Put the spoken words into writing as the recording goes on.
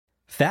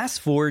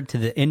Fast forward to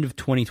the end of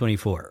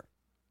 2024.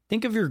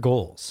 Think of your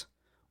goals.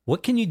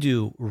 What can you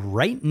do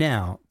right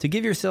now to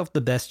give yourself the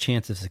best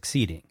chance of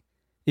succeeding?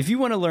 If you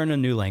want to learn a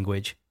new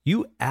language,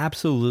 you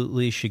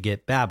absolutely should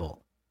get Babbel.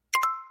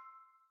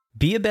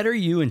 Be a better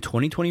you in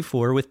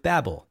 2024 with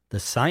Babbel, the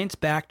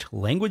science-backed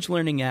language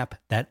learning app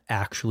that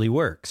actually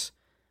works.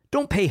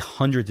 Don't pay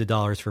hundreds of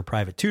dollars for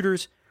private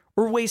tutors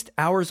or waste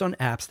hours on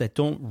apps that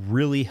don't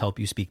really help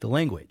you speak the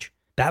language.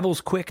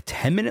 Babbel's quick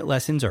 10-minute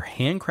lessons are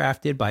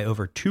handcrafted by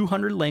over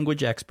 200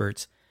 language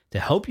experts to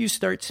help you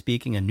start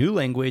speaking a new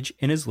language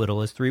in as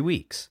little as 3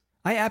 weeks.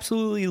 I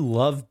absolutely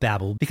love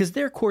Babbel because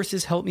their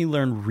courses help me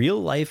learn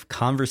real-life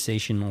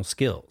conversational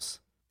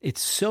skills.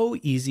 It's so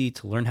easy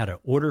to learn how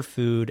to order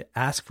food,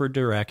 ask for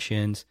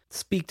directions,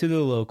 speak to the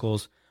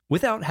locals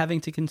without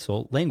having to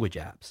consult language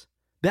apps.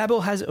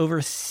 Babbel has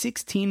over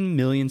 16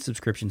 million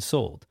subscriptions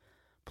sold.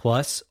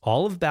 Plus,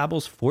 all of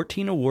Babbel's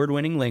 14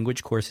 award-winning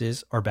language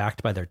courses are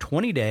backed by their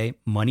 20-day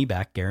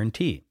money-back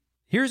guarantee.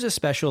 Here's a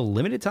special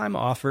limited-time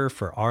offer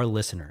for our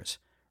listeners.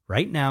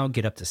 Right now,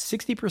 get up to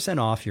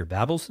 60% off your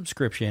Babbel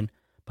subscription,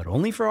 but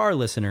only for our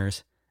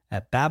listeners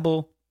at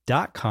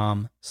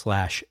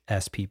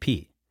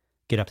babbel.com/SPP.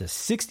 Get up to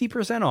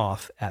 60%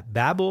 off at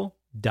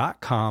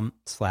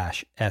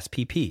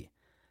babbel.com/SPP.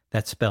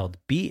 That's spelled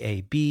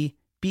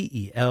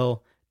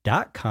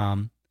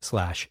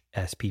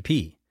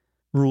BABBEL.com/SPP.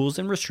 Rules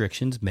and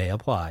restrictions may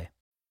apply.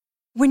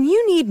 When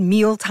you need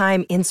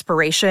mealtime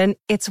inspiration,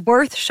 it's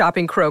worth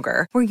shopping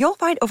Kroger, where you'll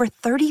find over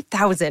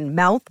 30,000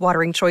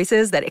 mouth-watering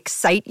choices that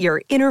excite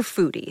your inner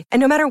foodie. And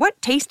no matter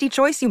what tasty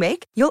choice you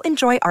make, you'll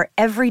enjoy our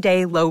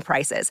everyday low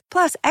prices,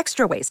 plus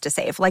extra ways to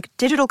save, like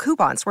digital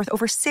coupons worth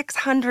over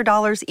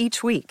 $600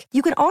 each week.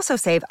 You can also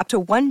save up to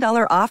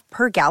 $1 off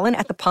per gallon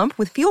at the pump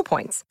with fuel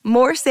points.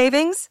 More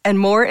savings and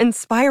more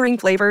inspiring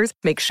flavors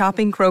make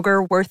shopping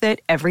Kroger worth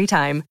it every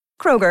time.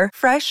 Kroger,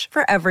 fresh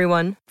for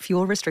everyone.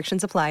 Fuel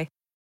restrictions apply.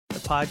 The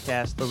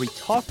podcast where we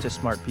talk to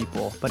smart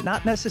people, but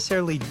not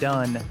necessarily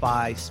done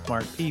by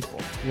smart people.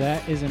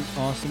 That is an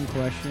awesome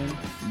question.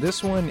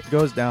 This one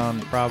goes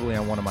down probably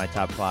on one of my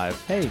top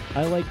 5. Hey,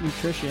 I like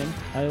nutrition.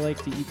 I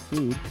like to eat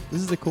food. This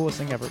is the coolest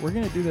thing ever. We're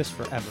going to do this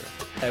forever.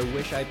 I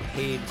wish I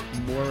paid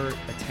more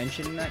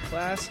attention in that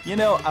class. You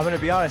know, I'm going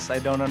to be honest, I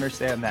don't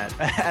understand that.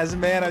 As a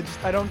man,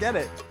 I don't get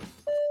it.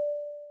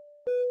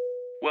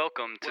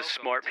 Welcome to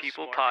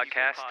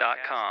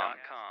smartpeoplepodcast.com.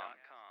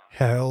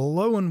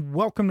 Hello and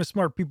welcome to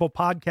Smart People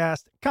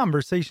Podcast,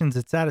 conversations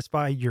that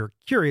satisfy your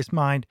curious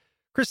mind.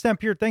 Chris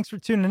Stemp here. Thanks for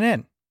tuning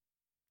in.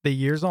 The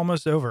year's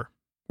almost over.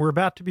 We're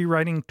about to be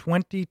writing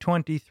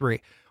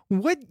 2023.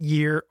 What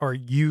year are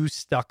you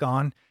stuck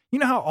on? You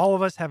know how all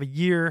of us have a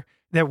year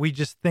that we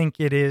just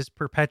think it is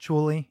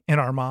perpetually in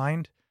our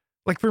mind?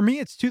 Like for me,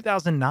 it's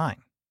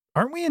 2009.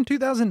 Aren't we in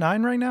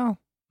 2009 right now?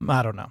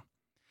 I don't know.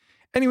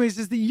 Anyways,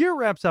 as the year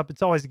wraps up,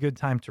 it's always a good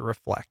time to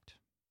reflect.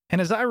 And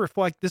as I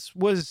reflect, this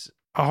was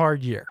a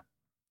hard year.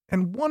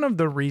 And one of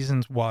the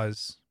reasons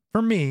was,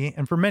 for me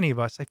and for many of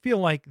us, I feel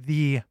like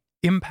the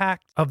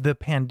impact of the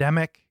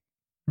pandemic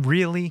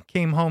really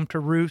came home to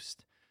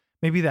roost.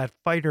 Maybe that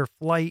fight or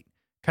flight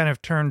kind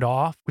of turned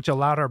off, which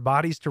allowed our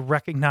bodies to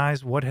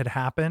recognize what had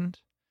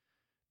happened.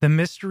 The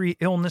mystery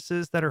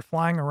illnesses that are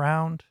flying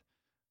around,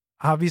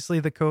 obviously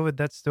the COVID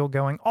that's still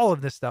going, all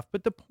of this stuff.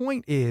 But the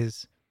point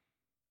is,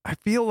 I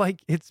feel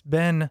like it's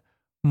been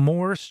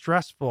more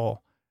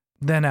stressful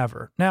than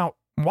ever. Now,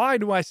 why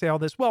do I say all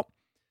this? Well,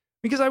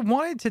 because I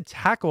wanted to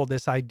tackle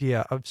this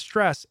idea of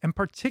stress and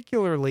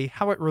particularly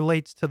how it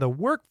relates to the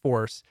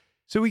workforce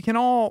so we can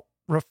all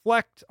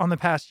reflect on the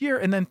past year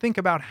and then think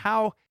about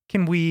how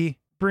can we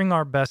bring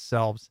our best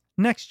selves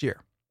next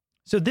year.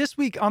 So this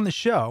week on the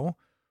show,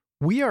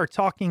 we are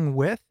talking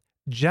with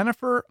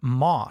Jennifer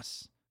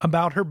Moss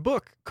about her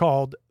book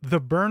called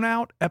The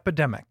Burnout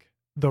Epidemic: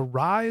 The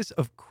Rise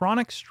of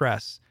Chronic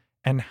Stress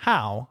and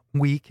How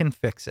We Can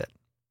Fix It.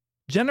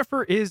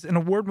 Jennifer is an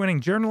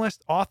award-winning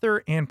journalist,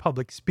 author, and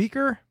public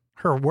speaker.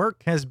 Her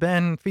work has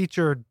been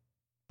featured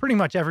pretty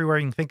much everywhere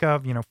you can think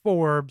of,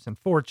 Forbes and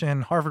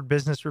Fortune, Harvard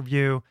Business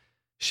Review.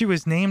 She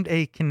was named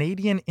a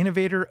Canadian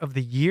Innovator of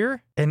the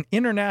Year, an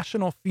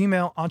International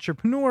Female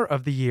Entrepreneur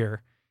of the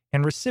Year,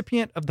 and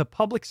recipient of the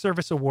Public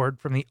Service Award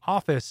from the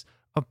Office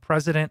of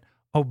President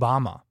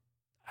Obama.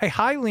 I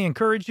highly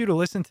encourage you to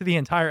listen to the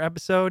entire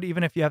episode,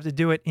 even if you have to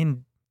do it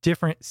in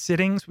different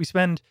sittings. We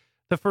spend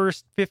the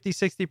first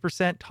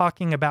 50-60%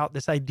 talking about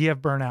this idea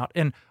of burnout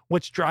and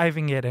what's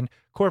driving it and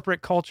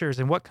corporate cultures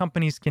and what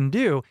companies can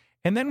do.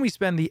 And then we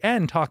spend the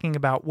end talking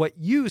about what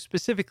you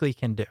specifically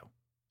can do.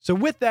 So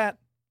with that,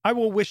 I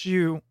will wish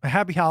you a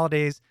happy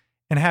holidays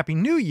and a happy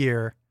new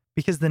year,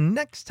 because the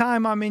next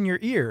time I'm in your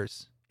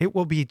ears, it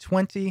will be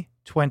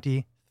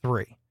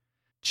 2023.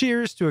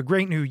 Cheers to a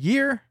great new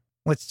year.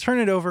 Let's turn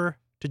it over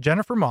to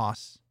Jennifer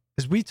Moss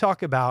as we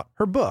talk about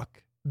her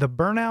book, The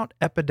Burnout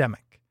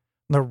Epidemic: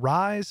 The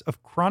Rise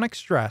of Chronic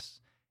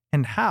Stress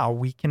and How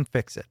We Can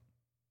Fix It.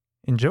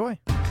 Enjoy.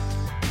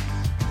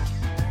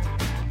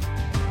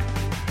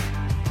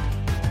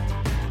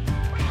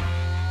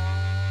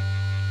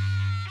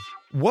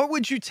 What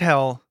would you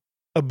tell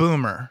a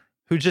boomer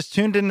who just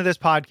tuned into this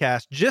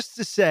podcast just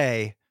to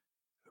say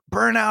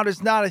burnout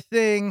is not a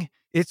thing.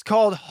 It's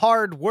called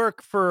hard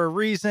work for a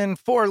reason,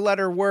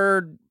 4-letter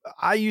word.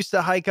 I used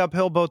to hike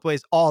uphill both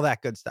ways, all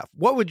that good stuff.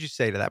 What would you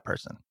say to that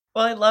person?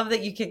 Well, I love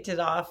that you kicked it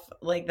off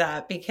like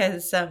that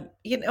because,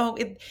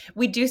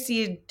 we do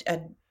see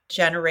a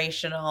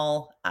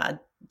generational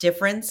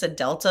difference, a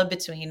delta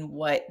between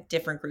what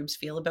different groups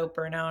feel about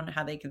burnout and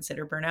how they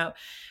consider burnout.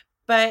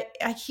 But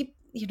I keep,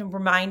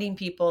 reminding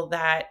people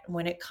that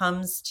when it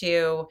comes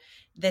to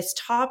this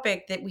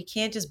topic, that we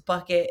can't just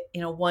bucket,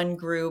 one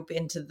group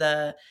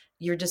into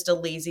you're just a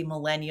lazy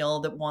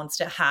millennial that wants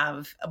to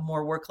have a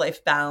more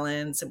work-life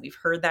balance. And we've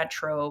heard that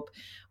trope.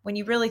 When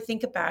you really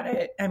think about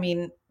it, I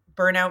mean,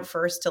 burnout,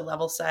 first to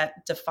level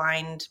set,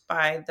 defined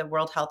by the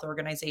World Health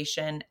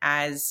Organization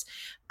as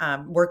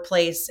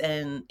workplace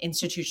and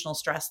institutional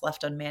stress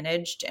left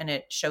unmanaged. And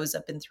it shows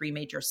up in 3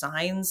 major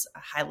signs: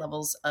 high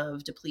levels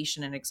of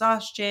depletion and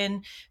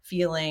exhaustion,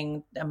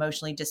 feeling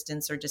emotionally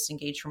distanced or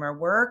disengaged from our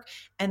work,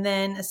 and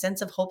then a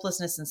sense of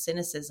hopelessness and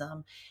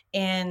cynicism.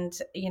 And,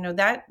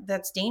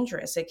 that's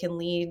dangerous. It can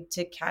lead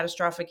to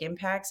catastrophic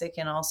impacts. It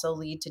can also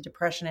lead to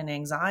depression and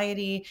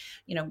anxiety.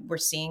 We're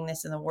seeing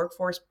this in the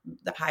workforce,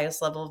 the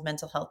highest level of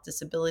mental health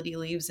disability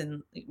leaves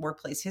in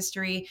workplace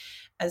history.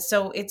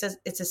 So it's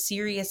a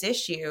serious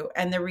issue.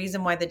 And the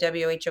reason why the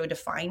WHO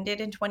defined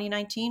it in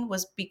 2019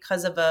 was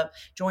because of a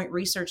joint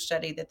research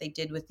study that they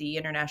did with the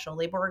International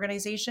Labor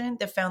Organization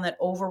that found that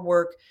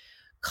overwork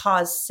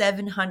caused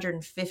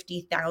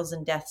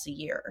 750,000 deaths a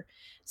year.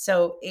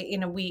 So,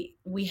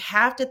 we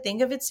have to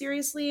think of it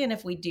seriously. And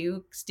if we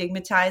do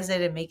stigmatize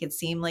it and make it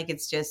seem like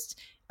it's just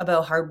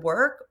about hard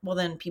work, well,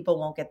 then people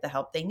won't get the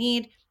help they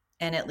need.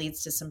 And it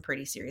leads to some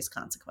pretty serious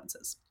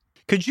consequences.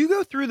 Could you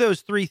go through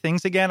those 3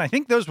 things again? I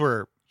think those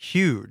were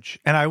huge.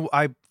 And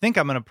I think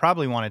I'm going to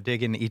probably want to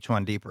dig into each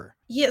one deeper.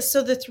 Yes.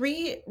 So the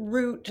 3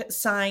 root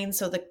signs,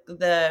 so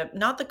the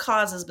not the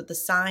causes, but the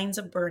signs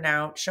of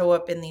burnout show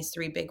up in these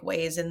 3 big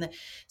ways. And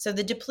so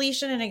the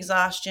depletion and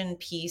exhaustion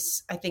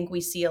piece, I think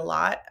we see a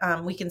lot.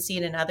 We can see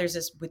it in others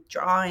as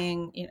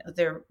withdrawing,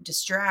 they're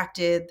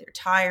distracted, they're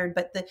tired,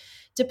 but the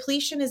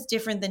depletion is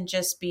different than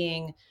just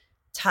being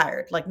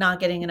tired, like not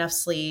getting enough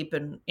sleep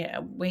and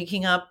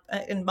waking up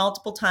in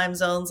multiple time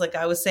zones, like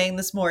I was saying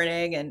this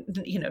morning, and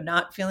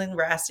not feeling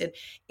rested.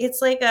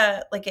 It's like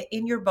a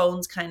in your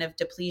bones kind of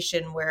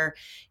depletion where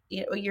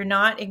you're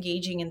not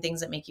engaging in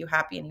things that make you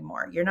happy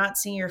anymore. You're not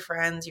seeing your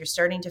friends. You're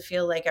starting to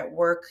feel like at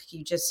work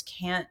you just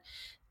can't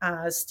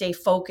stay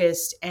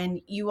focused. And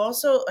you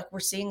also,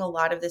 we're seeing a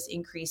lot of this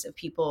increase of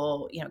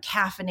people,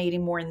 caffeinating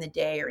more in the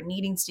day or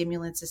needing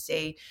stimulants to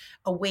stay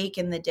awake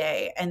in the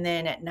day. And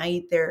then at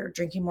night, they're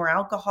drinking more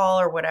alcohol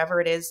or whatever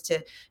it is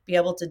to be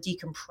able to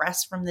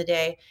decompress from the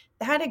day.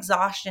 That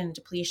exhaustion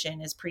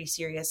depletion is pretty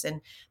serious. And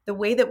the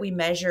way that we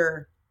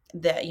measure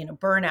the,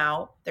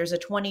 burnout, there's a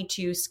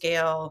 22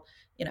 scale,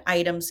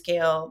 item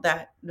scale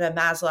that the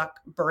Maslow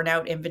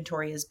burnout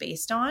inventory is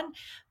based on.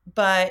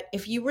 But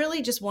if you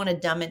really just want to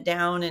dumb it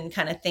down and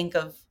kind of think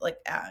of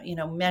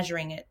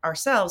measuring it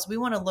ourselves, we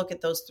want to look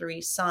at those 3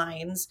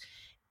 signs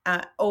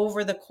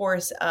over the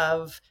course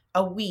of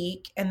a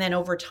week and then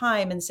over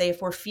time and say,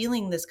 if we're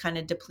feeling this kind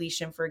of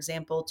depletion, for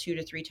example, 2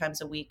 to 3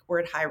 times a week, we're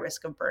at high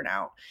risk of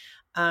burnout.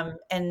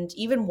 And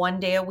even 1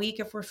 day a week,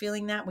 if we're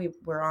feeling that,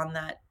 we're on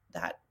that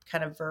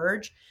kind of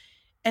verge.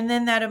 And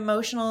then that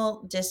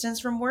emotional distance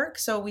from work.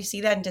 So we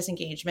see that in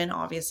disengagement,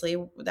 obviously,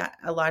 that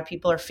a lot of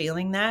people are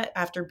feeling that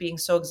after being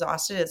so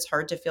exhausted. It's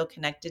hard to feel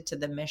connected to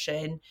the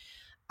mission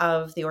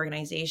of the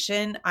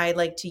organization. I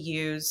like to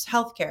use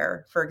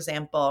healthcare, for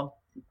example,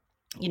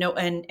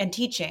 and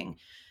teaching.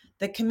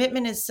 The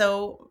commitment is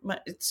so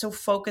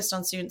focused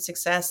on student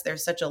success.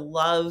 There's such a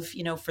love,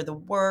 for the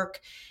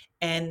work.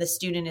 And the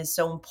student is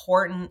so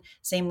important.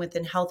 Same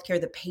within healthcare,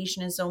 the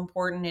patient is so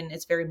important and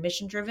it's very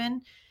mission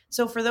driven.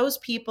 So for those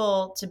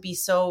people to be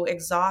so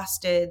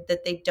exhausted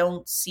that they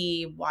don't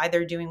see why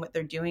they're doing what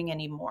they're doing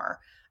anymore,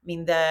 I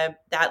mean,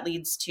 that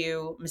leads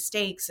to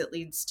mistakes. It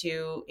leads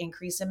to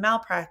increase in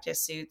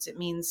malpractice suits. It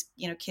means,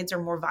 kids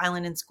are more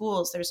violent in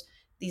schools. There's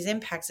these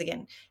impacts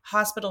again,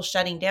 hospitals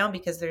shutting down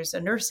because there's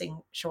a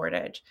nursing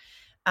shortage.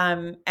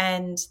 And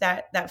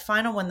that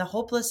final one, the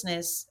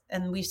hopelessness,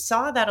 and we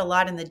saw that a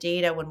lot in the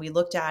data when we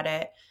looked at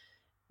it,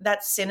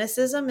 that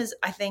cynicism is,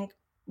 I think,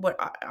 what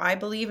I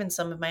believe and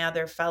some of my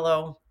other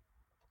fellow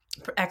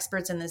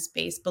experts in this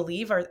space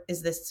believe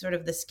is this sort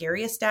of the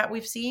scariest stat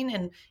we've seen.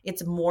 And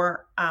it's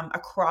more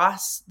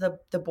across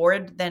the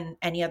board than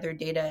any other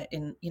data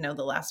in,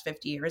 the last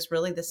 50 years.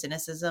 Really, the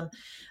cynicism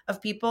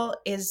of people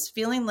is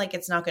feeling like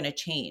it's not going to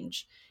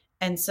change.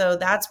 And so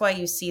that's why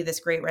you see this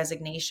great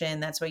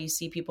resignation. That's why you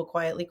see people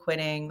quietly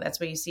quitting.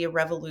 That's why you see a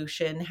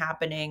revolution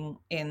happening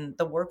in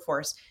the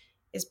workforce,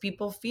 is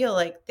people feel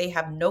like they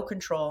have no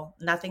control,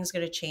 nothing's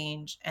going to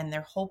change, and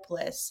they're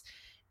hopeless.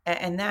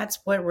 And that's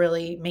what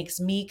really makes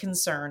me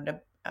concerned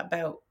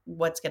about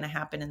what's going to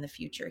happen in the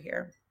future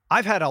here.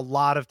 I've had a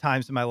lot of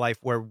times in my life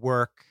where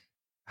work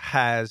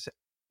has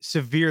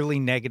severely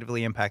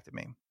negatively impacted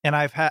me. And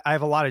I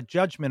have a lot of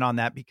judgment on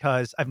that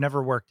because I've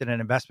never worked in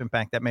an investment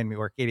bank that made me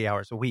work 80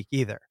 hours a week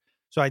either.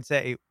 So I'd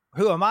say,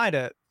 who am I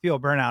to feel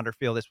burnout or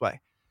feel this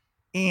way?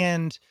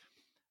 And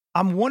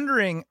I'm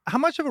wondering, how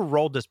much of a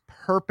role does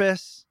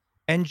purpose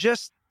and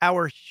just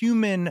our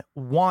human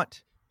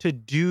want to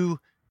do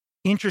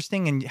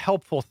interesting and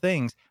helpful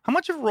things, how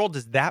much of a role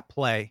does that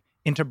play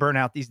into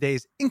burnout these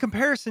days in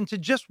comparison to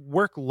just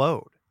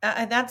workload?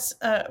 That's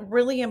a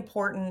really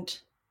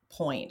important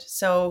point.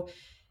 So,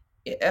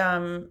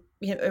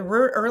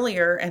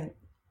 earlier, and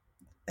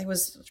it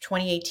was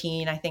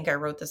 2018, I think I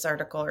wrote this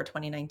article, or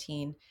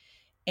 2019.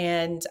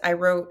 And I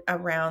wrote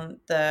around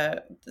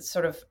the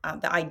sort of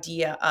the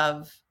idea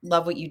of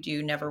love what you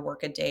do, never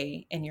work a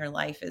day in your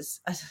life is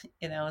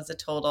a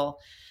total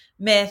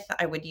myth.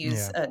 I would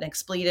use an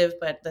expletive,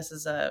 but this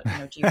is a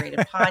G-rated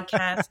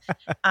podcast.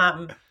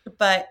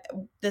 But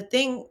the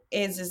thing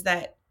is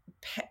that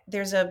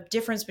there's a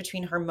difference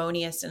between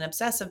harmonious and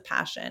obsessive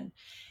passion.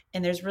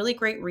 And there's really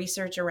great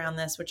research around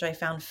this, which I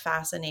found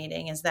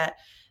fascinating, is that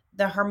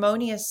the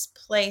harmonious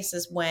place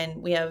is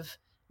when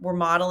we're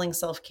modeling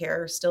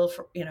self-care still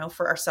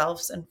for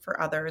ourselves and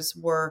for others.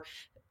 We're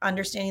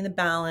understanding the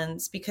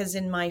balance, because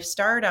in my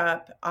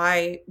startup,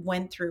 I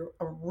went through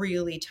a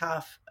really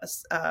tough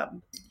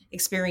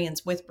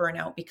experience with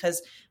burnout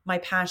because my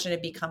passion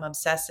had become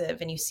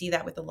obsessive. And you see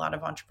that with a lot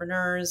of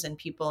entrepreneurs and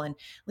people in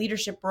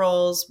leadership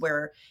roles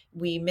where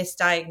we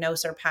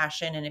misdiagnose our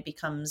passion and it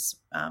becomes,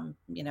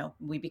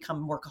 we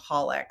become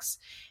workaholics.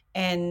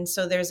 And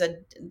so there's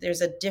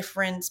a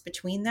difference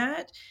between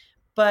that.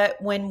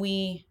 But when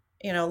we,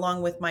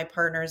 along with my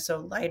partners, so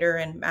Leiter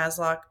and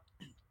Masloch,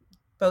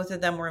 both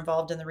of them were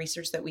involved in the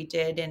research that we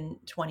did in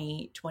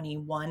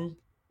 2021.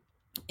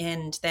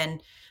 And then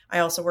I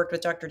also worked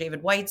with Dr.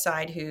 David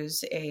Whiteside,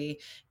 who's a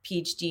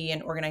PhD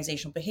in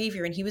organizational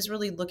behavior. And he was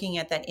really looking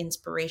at that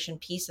inspiration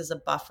piece as a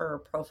buffer or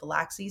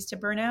prophylaxis to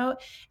burnout.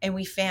 And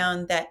we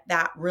found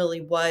that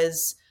really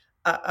was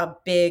a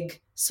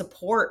big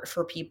support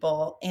for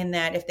people, in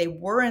that if they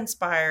were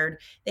inspired,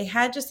 they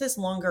had just this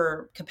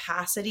longer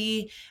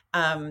capacity.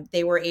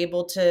 They were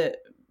able to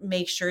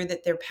make sure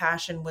that their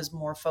passion was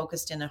more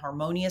focused in a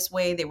harmonious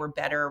way. They were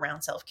better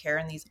around self-care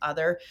and these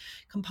other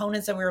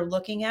components that we were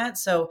looking at.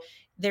 So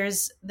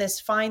there's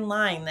this fine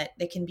line that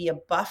they can be a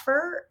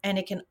buffer, and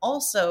it can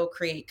also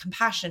create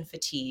compassion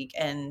fatigue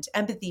and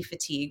empathy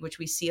fatigue, which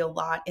we see a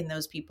lot in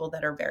those people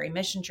that are very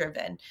mission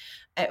driven.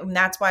 And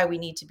that's why we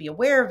need to be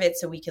aware of it,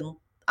 so we can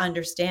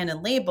understand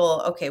and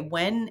label, okay,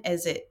 when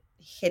is it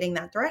hitting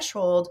that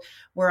threshold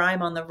where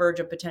I'm on the verge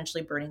of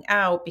potentially burning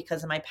out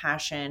because of my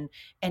passion,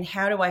 and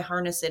how do I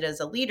harness it as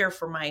a leader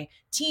for my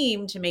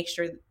team to make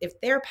sure if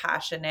they're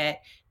passionate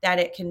that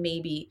it can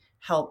maybe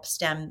help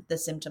stem the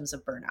symptoms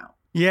of burnout.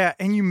 Yeah.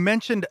 And you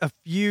mentioned a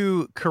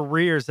few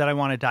careers that I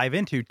want to dive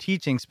into,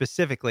 teaching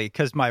specifically,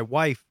 because my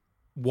wife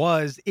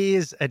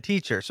is a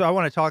teacher. So I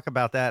want to talk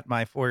about that.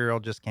 My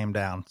 4-year-old just came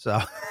down.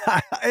 So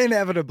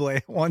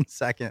inevitably, 1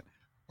 second.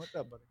 What's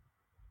up, buddy?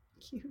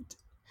 Cute.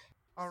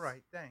 All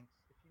right. Thanks.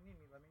 If you need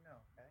me, let me know.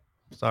 Okay.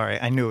 Sorry.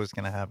 I knew it was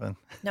going to happen.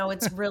 No,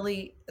 it's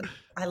really,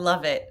 I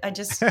love it.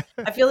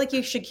 I feel like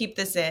you should keep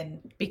this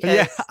in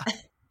because,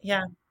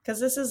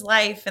 because this is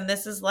life, and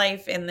this is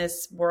life in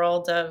this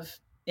world of,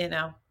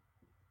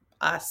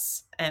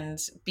 us and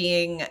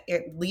being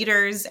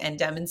leaders and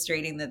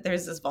demonstrating that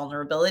there's this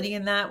vulnerability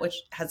in that, which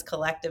has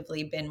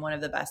collectively been one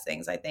of the best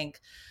things, I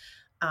think,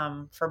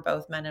 for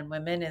both men and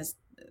women, is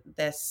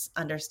this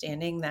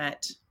understanding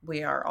that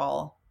we are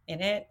all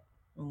in it.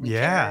 And we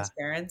care as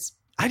parents.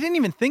 I didn't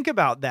even think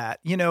about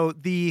that.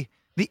 The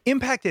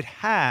impact it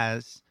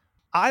has.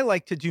 I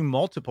like to do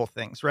multiple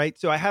things, right?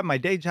 So I have my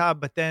day job,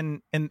 but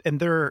then, and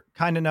they're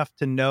kind enough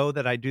to know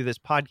that I do this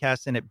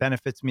podcast and it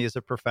benefits me as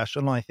a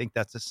professional. I think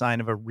that's a sign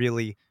of a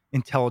really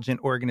intelligent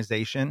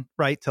organization,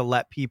 right? To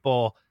let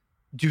people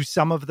do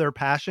some of their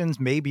passions.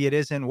 Maybe it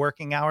isn't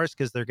working hours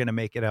because they're going to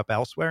make it up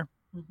elsewhere.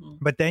 Mm-hmm.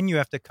 But then you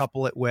have to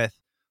couple it with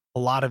a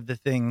lot of the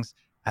things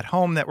at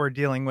home that we're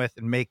dealing with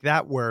and make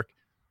that work.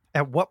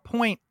 At what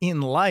point in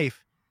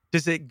life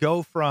does it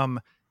go from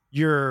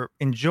you're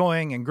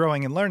enjoying and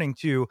growing and learning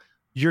to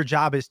your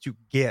job is to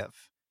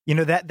give?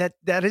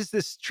 That is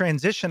this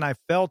transition I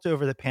felt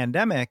over the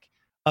pandemic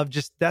of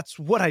just, that's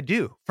what I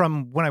do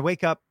from when I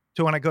wake up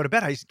to when I go to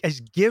bed. I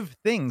just give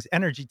things,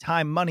 energy,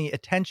 time, money,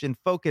 attention,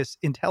 focus,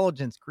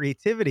 intelligence,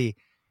 creativity.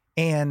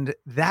 And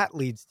that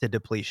leads to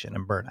depletion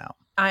and burnout.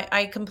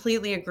 I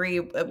completely agree.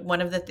 One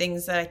of the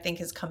things that I think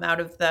has come out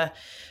of the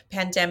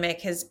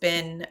pandemic has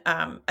been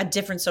a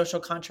different social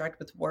contract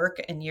with work.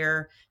 And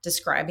you're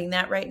describing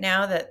that right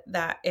now,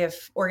 that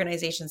if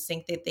organizations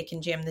think that they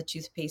can jam the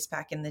toothpaste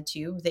back in the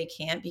tube, they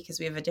can't, because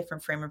we have a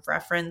different frame of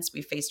reference.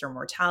 We faced our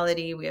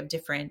mortality. We have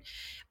different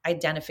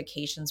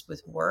identifications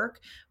with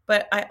work.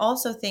 But I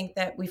also think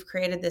that we've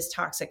created this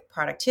toxic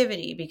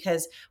productivity,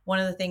 because one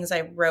of the things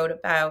I wrote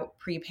about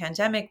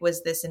pre-pandemic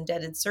was this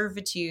indebted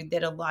servitude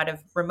that a lot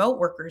of remote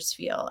workers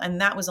feel. And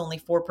that was only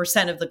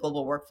 4% of the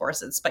global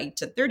workforce. It spiked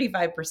to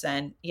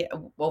 35%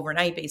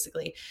 overnight,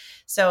 basically.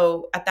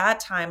 So at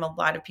that time, a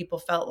lot of people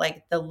felt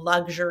like the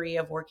luxury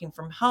of working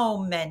from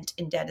home meant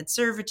indebted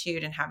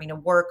servitude and having to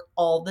work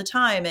all the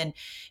time, and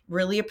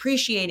really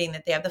appreciating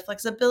that they have the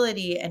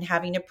flexibility and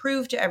having to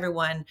prove to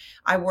everyone,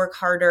 I work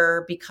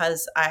harder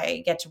because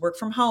I get to work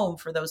from home,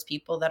 for those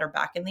people that are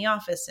back in the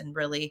office and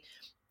really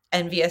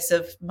envious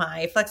of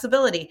my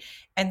flexibility.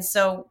 And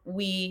so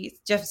we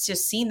just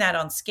seen that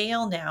on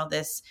scale now,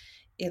 this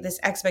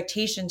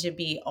expectation to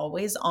be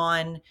always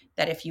on,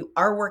 that if you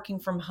are working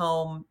from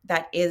home,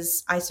 that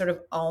is, I sort of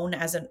own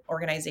as an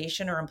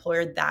organization or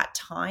employer that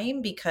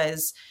time,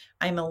 because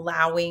I'm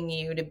allowing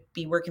you to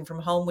be working from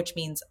home, which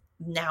means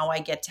now I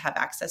get to have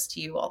access to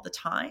you all the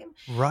time.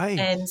 Right.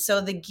 And so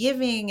the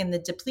giving and the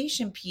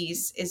depletion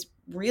piece is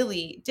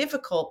really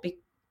difficult,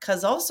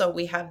 because also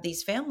we have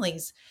these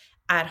families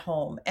at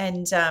home.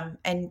 And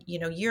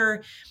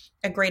you're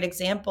a great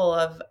example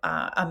of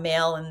a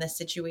male in this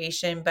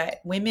situation, but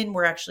women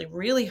were actually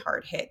really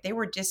hard hit. They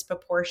were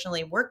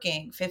disproportionately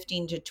working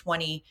 15 to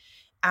 20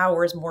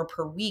 hours more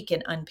per week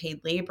in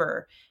unpaid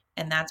labor.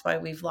 And that's why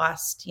we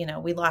lost 3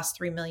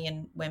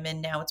 million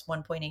women. Now it's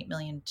 1.8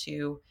 million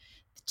to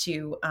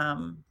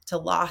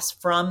loss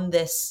from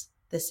this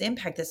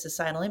impact, this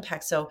societal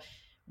impact. So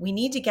we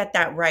need to get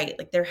that right.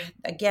 Like, there,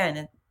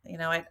 again,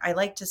 I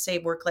like to say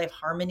work-life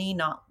harmony,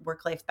 not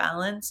work-life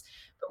balance,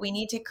 but we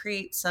need to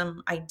create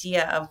some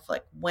idea of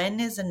like,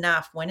 when is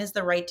enough? When is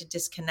the right to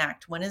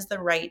disconnect? When is the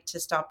right to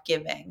stop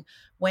giving?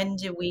 When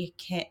do we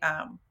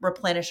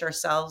replenish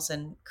ourselves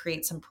and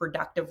create some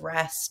productive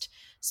rest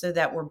so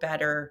that we're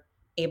better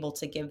able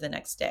to give the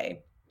next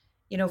day?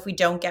 If we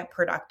don't get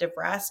productive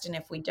rest, and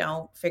if we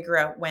don't figure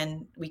out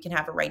when we can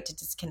have a right to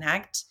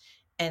disconnect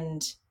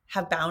and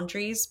have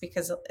boundaries,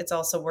 because it's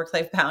also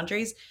work-life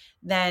boundaries,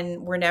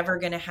 then we're never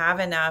going to have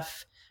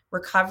enough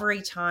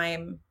recovery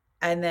time.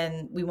 And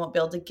then we won't be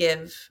able to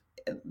give,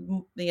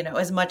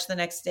 as much the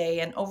next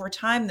day. And over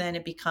time, then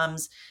it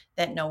becomes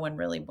that no one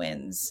really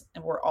wins,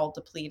 and we're all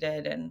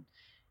depleted, and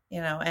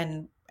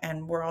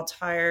we're all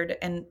tired.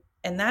 And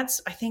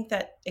that's, I think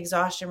that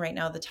exhaustion right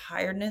now, the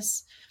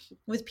tiredness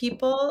with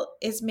people,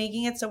 is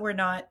making it so we're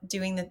not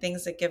doing the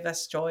things that give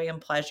us joy and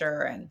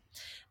pleasure.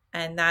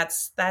 And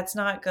that's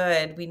not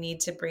good. We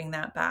need to bring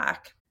that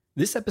back.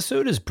 This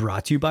episode is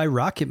brought to you by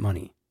Rocket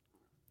Money.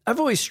 I've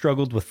always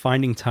struggled with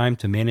finding time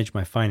to manage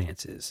my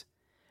finances.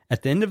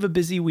 At the end of a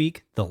busy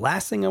week, the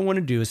last thing I want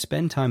to do is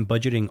spend time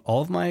budgeting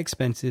all of my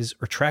expenses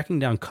or tracking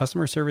down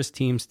customer service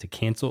teams to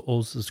cancel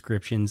old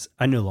subscriptions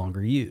I no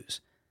longer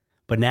use.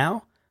 But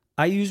now,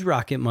 I use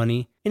Rocket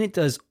Money, and it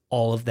does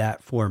all of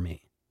that for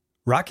me.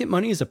 Rocket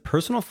Money is a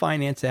personal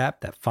finance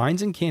app that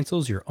finds and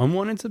cancels your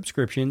unwanted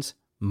subscriptions,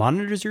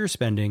 monitors your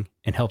spending,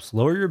 and helps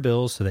lower your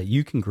bills so that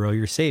you can grow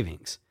your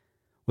savings.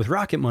 With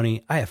Rocket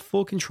Money, I have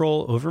full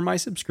control over my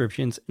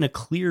subscriptions and a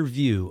clear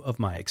view of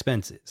my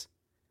expenses.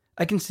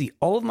 I can see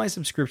all of my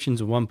subscriptions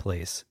in one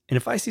place, and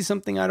if I see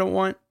something I don't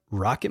want,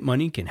 Rocket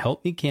Money can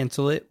help me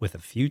cancel it with a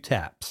few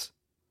taps.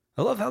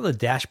 I love how the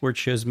dashboard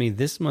shows me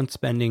this month's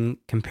spending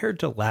compared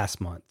to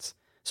last month's,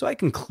 so I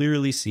can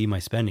clearly see my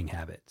spending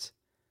habits.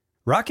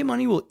 Rocket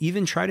Money will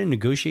even try to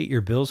negotiate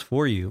your bills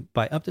for you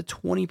by up to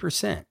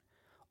 20%.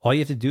 All you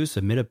have to do is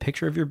submit a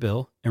picture of your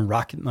bill, and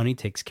Rocket Money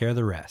takes care of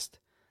the rest.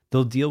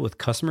 They'll deal with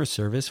customer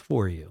service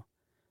for you.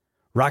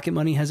 Rocket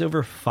Money has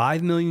over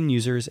 5 million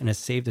users and has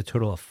saved a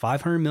total of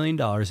 $500 million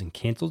in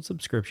canceled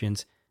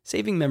subscriptions,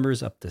 saving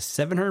members up to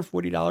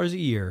 $740 a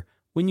year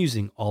when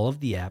using all of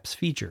the app's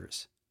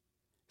features.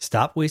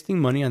 Stop wasting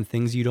money on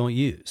things you don't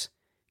use.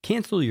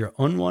 Cancel your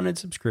unwanted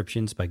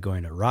subscriptions by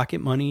going to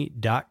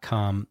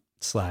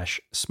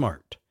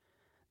rocketmoney.com/smart.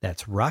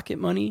 That's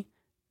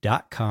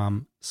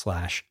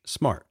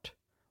rocketmoney.com/smart.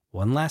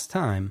 One last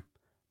time,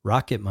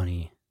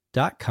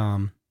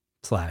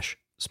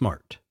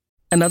 rocketmoney.com/smart.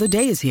 Another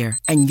day is here,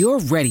 and you're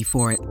ready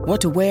for it.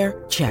 What to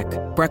wear? Check.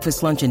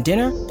 Breakfast, lunch, and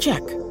dinner?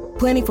 Check.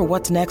 Planning for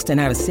what's next and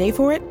how to save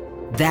for it?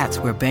 That's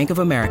where Bank of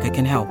America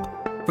can help.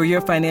 For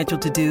your financial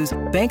to-dos,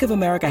 Bank of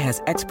America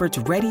has experts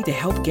ready to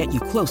help get you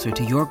closer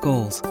to your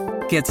goals.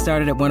 Get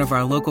started at one of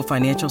our local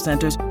financial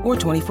centers or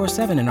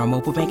 24/7 in our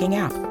mobile banking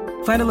app.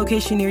 Find a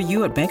location near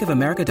you at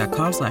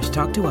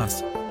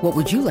bankofamerica.com/talktous. What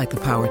would you like the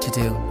power to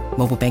do?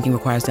 Mobile banking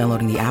requires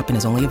downloading the app and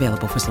is only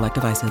available for select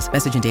devices.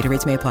 Message and data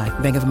rates may apply.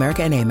 Bank of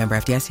America NA, member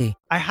FDIC.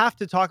 I have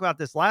to talk about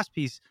this last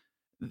piece,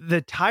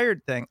 the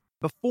tired thing.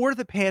 Before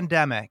the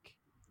pandemic,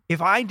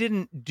 if I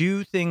didn't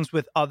do things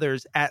with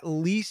others at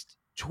least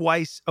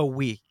twice a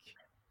week,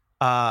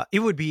 it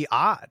would be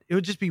odd. It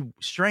would just be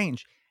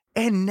strange.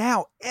 And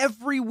now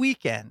every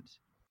weekend,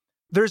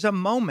 there's a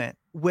moment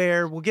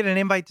where we'll get an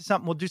invite to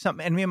something, we'll do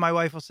something, and me and my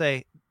wife will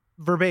say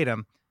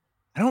verbatim,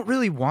 I don't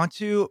really want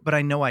to, but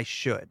I know I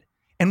should.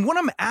 And what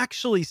I'm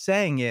actually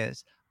saying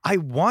is, I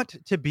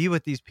want to be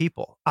with these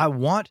people. I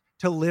want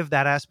to live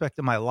that aspect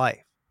of my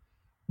life.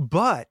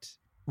 But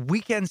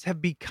weekends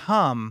have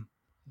become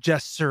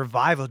just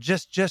survival,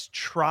 just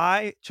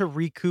try to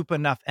recoup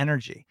enough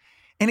energy.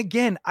 And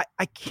again,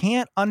 I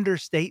can't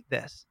understate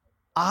this.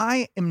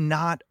 I am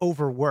not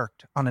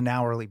overworked on an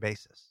hourly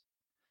basis.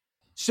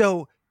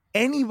 So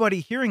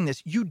anybody hearing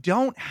this, you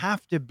don't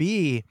have to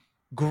be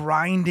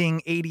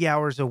grinding 80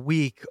 hours a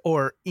week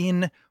or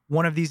in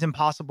one of these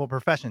impossible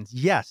professions.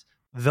 Yes,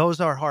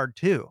 those are hard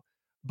too,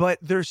 but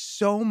there's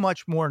so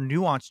much more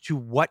nuance to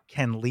what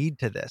can lead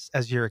to this,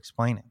 as you're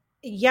explaining.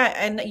 Yeah,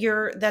 and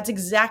that's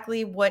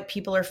exactly what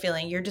people are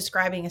feeling. You're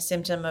describing a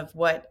symptom of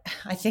what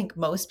I think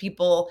most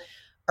people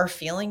are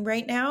feeling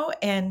right now.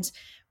 And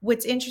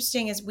what's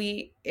interesting is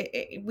we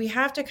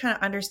have to kind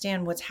of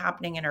understand what's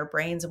happening in our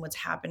brains and what's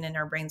happened in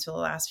our brains for the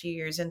last few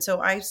years. And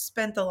so I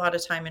spent a lot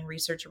of time in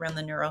research around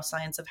the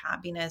neuroscience of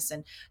happiness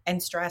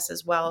and stress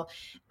as well.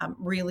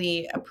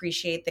 Really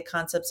appreciate the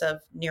concepts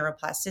of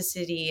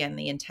neuroplasticity and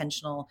the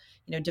intentional,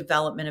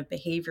 development of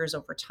behaviors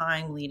over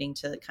time, leading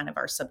to kind of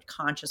our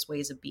subconscious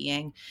ways of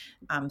being.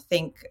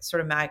 Think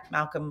sort of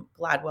Malcolm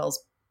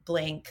Gladwell's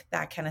Blink,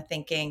 that kind of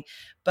thinking.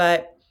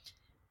 But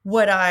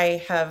what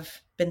I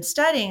have been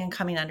studying and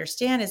coming to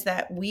understand is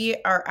that we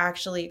are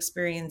actually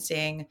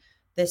experiencing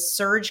this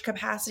surge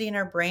capacity in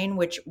our brain,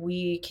 which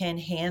we can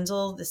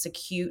handle this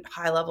acute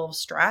high level of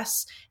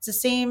stress. It's the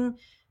same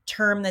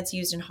term that's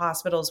used in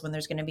hospitals when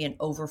there's going to be an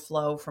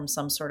overflow from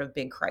some sort of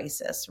big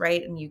crisis,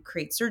 right? And you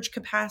create surge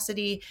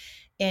capacity.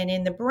 And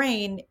in the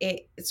brain,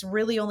 it's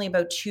really only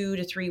about 2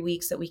 to 3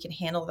 weeks that we can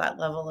handle that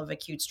level of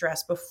acute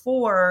stress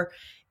before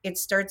it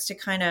starts to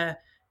kind of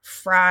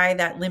fry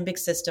that limbic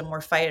system where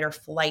fight or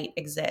flight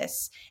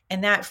exists.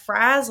 And that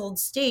frazzled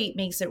state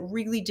makes it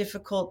really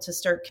difficult to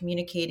start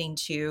communicating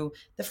to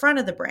the front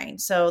of the brain.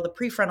 So the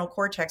prefrontal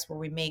cortex, where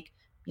we make,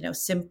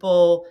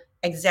 simple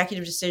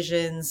executive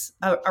decisions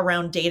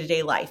around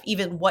day-to-day life,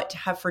 even what to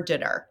have for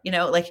dinner,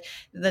 like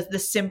the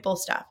simple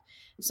stuff.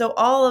 So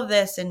all of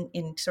this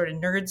in sort of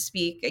nerd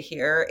speak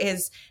here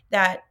is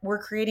that we're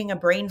creating a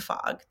brain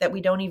fog that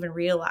we don't even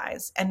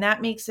realize. And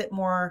that makes it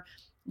more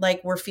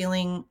like we're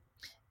feeling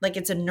like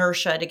it's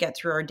inertia to get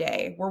through our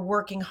day. We're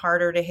working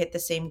harder to hit the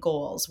same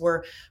goals.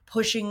 We're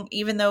pushing,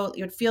 even though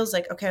it feels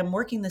like, okay, I'm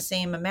working the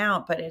same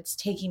amount, but it's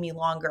taking me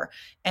longer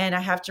and I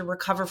have to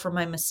recover from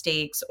my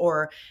mistakes,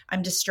 or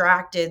I'm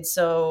distracted.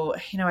 So,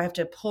 I have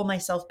to pull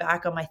myself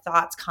back on my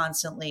thoughts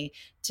constantly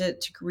to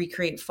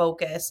recreate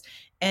focus.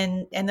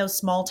 And those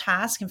small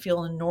tasks can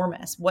feel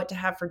enormous. What to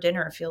have for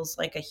dinner feels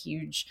like a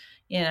huge,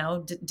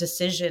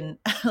 decision.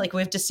 Like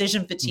we have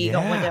decision fatigue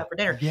on what to have for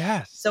dinner.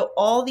 Yes. So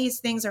all these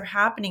things are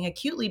happening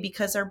acutely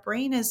because our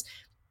brain is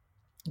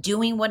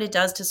doing what it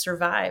does to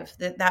survive.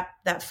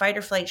 That fight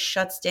or flight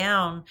shuts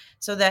down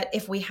so that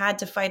if we had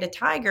to fight a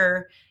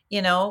tiger,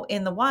 in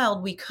the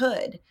wild, we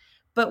could.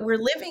 But we're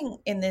living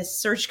in this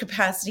surge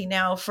capacity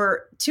now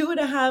for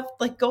 2.5,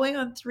 like going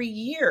on 3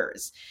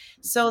 years.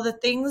 So the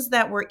things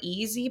that were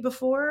easy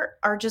before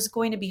are just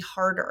going to be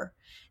harder.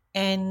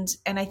 And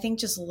I think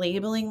just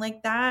labeling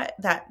like that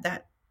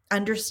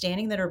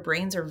understanding that our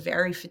brains are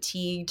very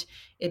fatigued,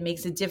 it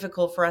makes it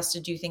difficult for us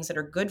to do things that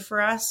are good for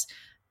us.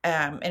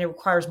 And it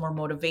requires more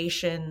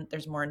motivation.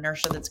 There's more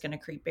inertia that's going to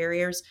create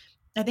barriers.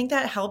 I think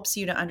that helps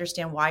you to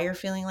understand why you're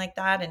feeling like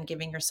that and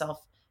giving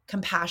yourself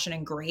compassion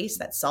and grace,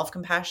 that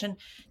self-compassion,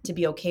 to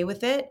be okay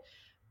with it.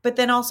 But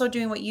then also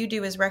doing what you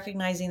do is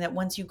recognizing that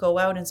once you go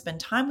out and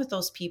spend time with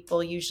those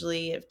people,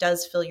 usually it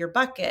does fill your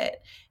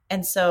bucket.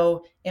 And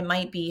so it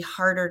might be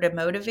harder to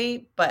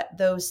motivate, but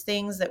those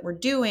things that we're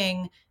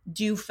doing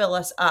do fill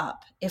us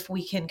up if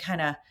we can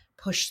kind of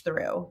push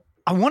through.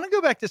 I want to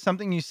go back to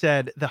something you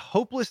said, the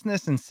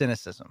hopelessness and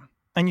cynicism.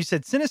 And you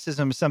said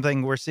cynicism is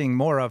something we're seeing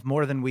more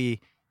than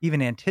we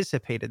even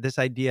anticipated, this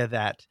idea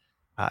that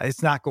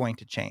it's not going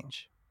to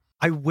change.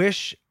 I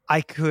wish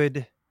I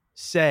could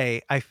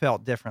say I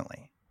felt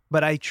differently,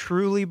 but I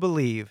truly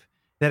believe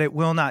that it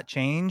will not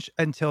change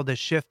until the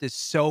shift is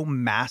so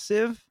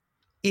massive.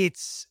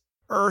 It's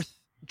earth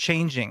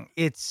changing.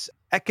 It's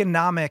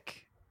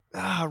economic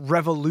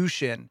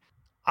revolution.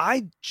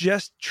 I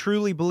just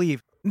truly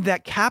believe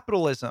that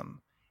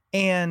capitalism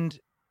and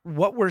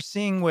what we're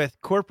seeing with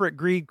corporate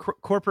greed,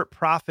 corporate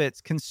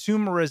profits,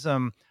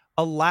 consumerism,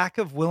 a lack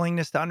of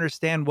willingness to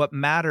understand what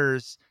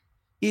matters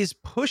is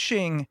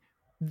pushing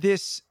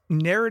this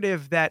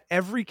narrative that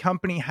every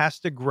company has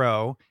to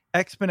grow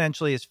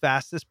exponentially as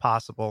fast as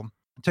possible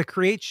to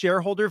create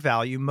shareholder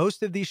value.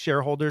 Most of these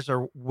shareholders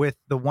are with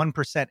the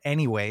 1%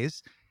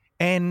 anyways,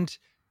 and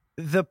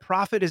the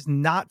profit is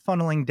not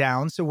funneling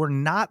down, so we're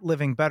not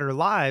living better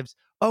lives.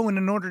 Oh, and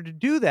in order to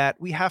do that,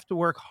 we have to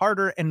work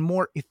harder and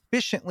more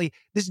efficiently.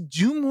 This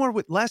do more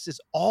with less is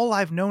all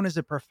I've known as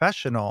a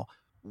professional.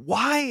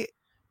 Why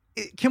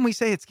can we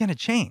say it's going to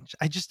change?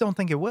 I just don't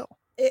think it will.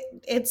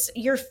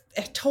 You're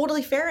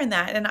totally fair in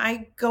that. And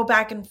I go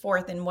back and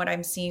forth in what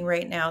I'm seeing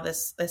right now,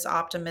 this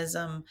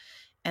optimism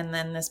and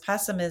then this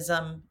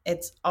pessimism.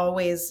 It's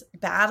always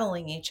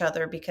battling each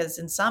other because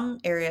in some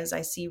areas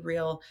I see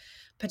real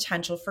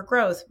potential for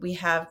growth. We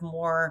have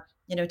more,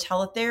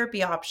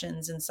 teletherapy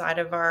options inside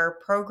of our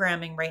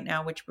programming right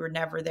now, which were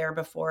never there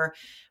before.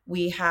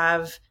 We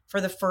have,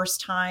 for the first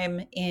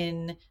time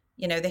in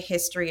the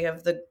history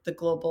of the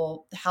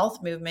global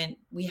health movement,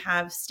 we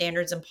have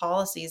standards and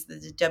policies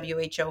that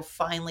the WHO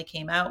finally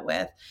came out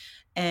with.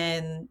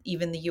 And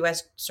even the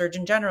US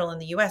Surgeon General in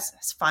the US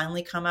has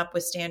finally come up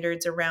with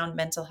standards around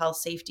mental health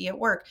safety at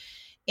work.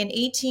 In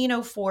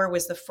 1804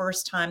 was the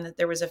first time that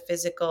there was a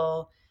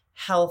physical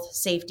health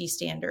safety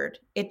standard.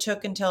 It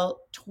took until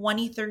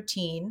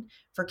 2013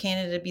 for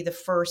Canada to be the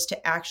first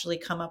to actually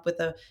come up with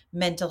a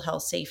mental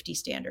health safety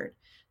standard.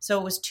 So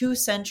it was 2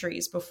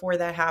 centuries before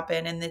that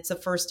happened. And it's the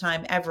first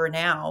time ever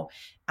now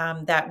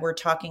that we're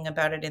talking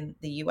about it in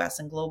the US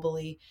and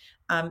globally.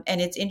 And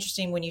it's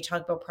interesting when you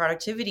talk about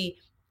productivity,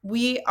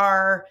 we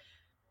are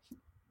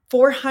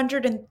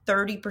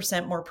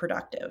 430% more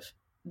productive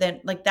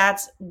than, like,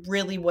 that's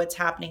really what's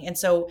happening. And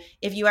so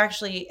if you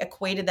actually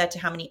equated that to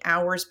how many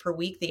hours per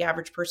week the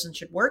average person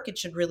should work, it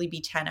should really be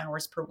 10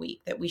 hours per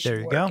week that we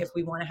should work if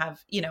we want to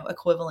have,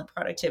 equivalent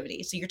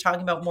productivity. So you're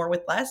talking about more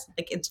with less,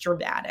 like, it's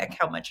dramatic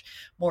how much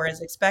more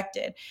is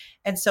expected.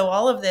 And so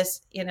all of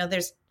this,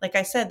 there's, like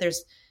I said,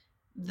 there's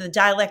the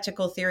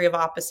dialectical theory of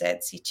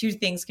opposites. 2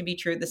 things can be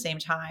true at the same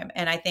time.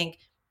 And I think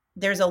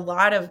there's a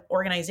lot of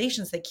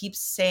organizations that keep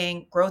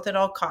saying growth at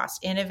all costs,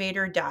 innovate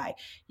or die,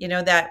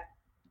 that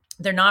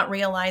they're not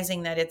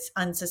realizing that it's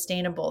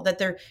unsustainable, that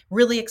they're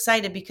really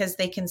excited because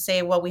they can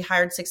say, well, we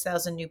hired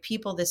 6,000 new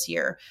people this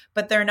year,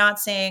 but they're not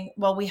saying,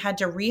 well, we had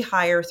to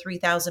rehire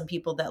 3,000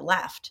 people that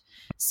left.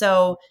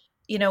 So,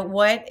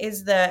 what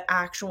is the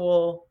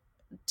actual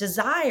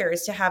desire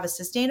is to have a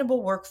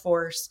sustainable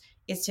workforce,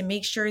 is to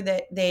make sure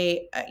that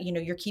they,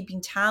 you're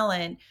keeping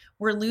talent.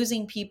 We're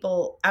losing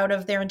people out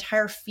of their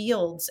entire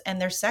fields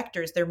and their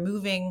sectors. They're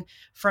moving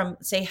from,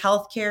 say,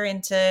 healthcare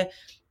into,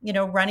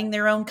 running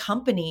their own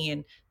company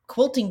and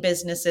quilting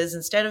businesses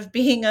instead of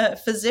being a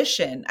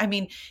physician. I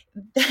mean,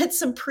 that's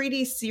some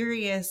pretty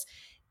serious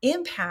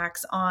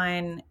impacts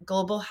on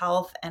global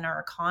health and our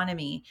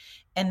economy.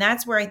 And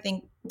that's where I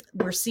think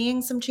we're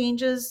seeing some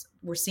changes.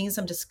 We're seeing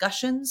some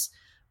discussions.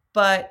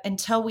 But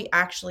until we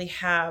actually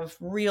have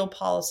real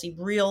policy,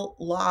 real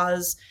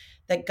laws,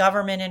 that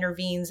government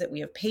intervenes, that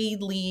we have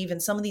paid leave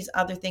and some of these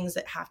other things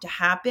that have to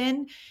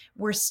happen,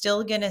 we're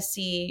still going to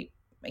see,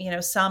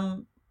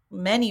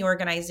 many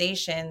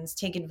organizations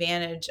take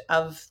advantage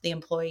of the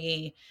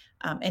employee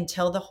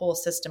until the whole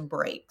system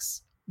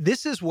breaks.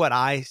 This is what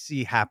I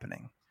see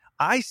happening.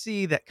 I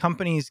see that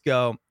companies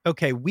go,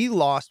 okay, we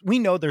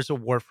know there's a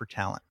war for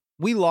talent.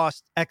 We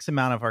lost X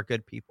amount of our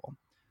good people.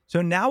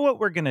 So now what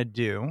we're going to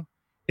do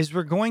is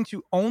we're going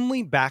to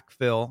only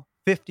backfill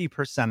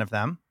 50% of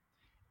them.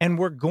 And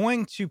we're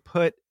going to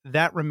put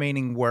that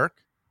remaining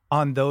work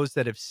on those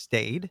that have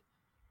stayed.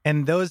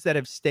 And those that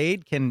have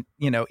stayed can,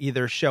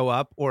 either show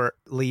up or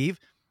leave.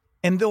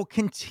 And they'll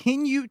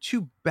continue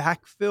to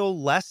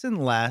backfill less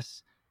and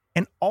less,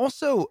 and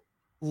also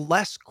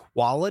less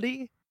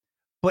quality,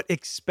 but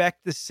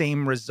expect the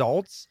same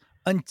results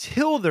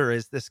until there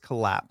is this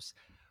collapse.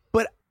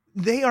 But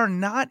they are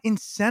not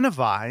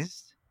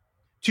incentivized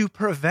to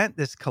prevent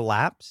this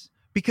collapse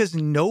because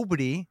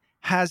nobody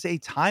has a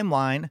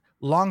timeline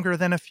longer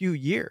than a few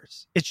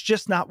years. It's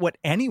just not what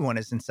anyone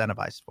is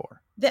incentivized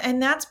for.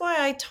 And that's why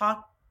I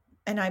talk,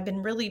 and I've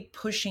been really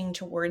pushing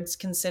towards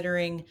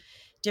considering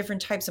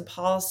different types of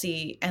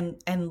policy and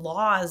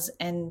laws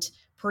and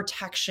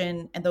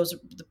protection and those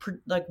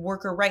like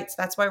worker rights.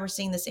 That's why we're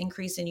seeing this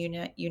increase in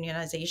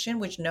unionization,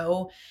 which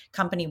no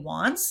company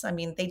wants. I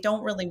mean, they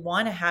don't really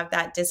want to have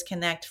that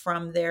disconnect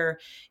from their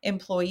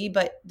employee,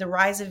 but the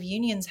rise of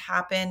unions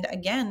happened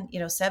again,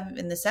 in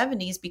the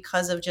 70s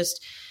because of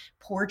just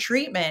poor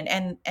treatment,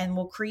 and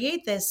will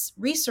create this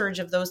resurge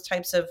of those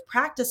types of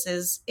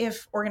practices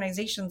if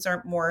organizations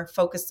aren't more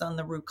focused on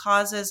the root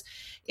causes.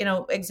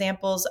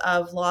 Examples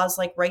of laws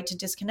like right to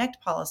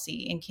disconnect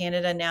policy in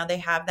Canada, now they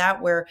have that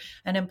where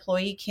an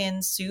employee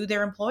can sue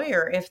their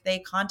employer if they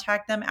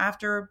contact them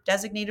after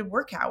designated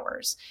work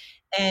hours.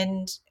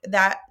 And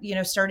that,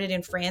 started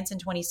in France in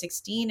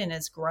 2016 and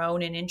has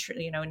grown in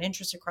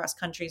interest across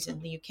countries in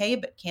the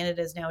UK, but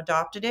Canada has now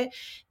adopted it.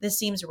 This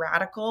seems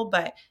radical,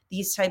 but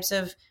these types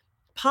of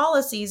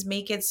policies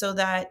make it so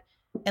that,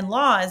 and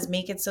laws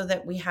make it so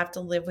that we have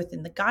to live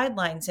within the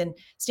guidelines, and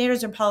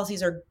standards and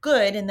policies are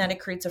good in that it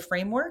creates a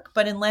framework.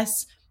 But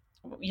unless,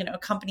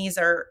 companies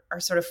are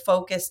sort of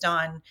focused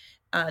on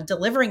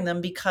delivering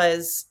them,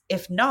 because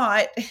if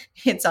not,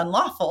 it's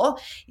unlawful,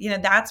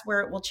 that's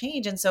where it will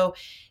change. And so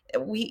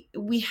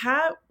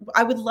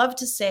I would love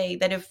to say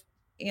that if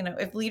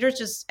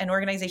leaders and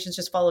organizations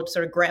just followed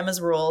sort of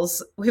grandma's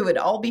rules, we would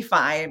all be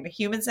fine.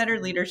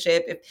 Human-centered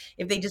leadership,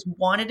 if they just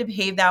wanted to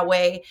behave that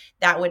way,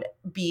 that would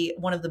be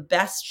one of the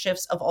best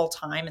shifts of all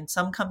time. And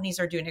some companies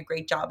are doing a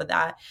great job of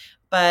that.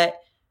 But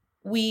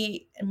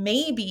we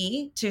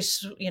maybe to,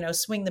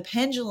 swing the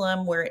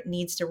pendulum where it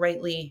needs to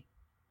rightly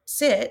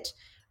sit,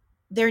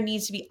 there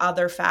needs to be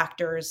other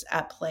factors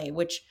at play,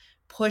 which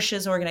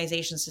pushes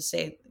organizations to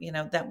say,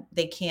 that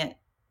they can't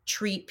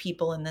treat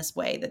people in this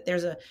way, that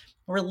there's a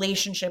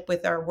relationship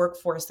with our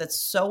workforce that's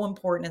so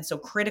important and so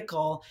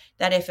critical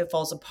that if it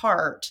falls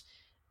apart,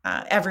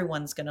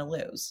 everyone's going to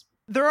lose.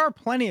 there are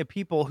plenty of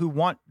people who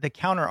want the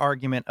counter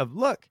argument of,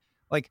 look,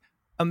 like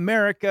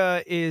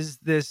America is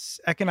this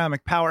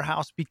economic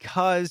powerhouse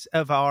because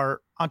of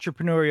our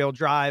entrepreneurial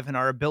drive and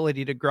our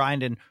ability to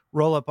grind and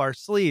roll up our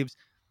sleeves.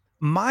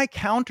 My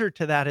counter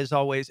to that is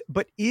always,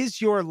 but is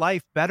your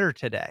life better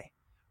today?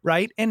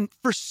 Right? And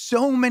for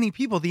so many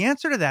people, the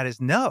answer to that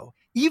is no.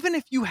 Even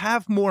if you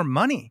have more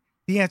money,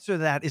 the answer to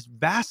that is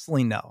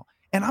vastly no.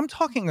 And I'm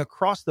talking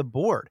across the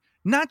board,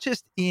 not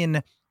just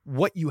in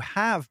what you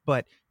have,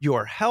 but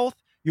your health,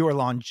 your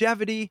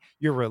longevity,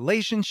 your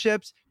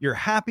relationships, your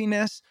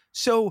happiness.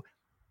 So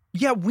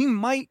yeah, we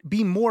might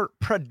be more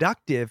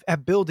productive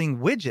at building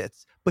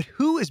widgets, but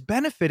who is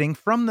benefiting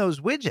from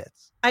those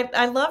widgets?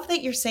 I love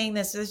that you're saying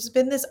this. There's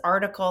been this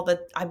article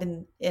that I've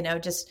been,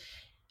 just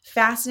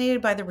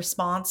fascinated by the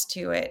response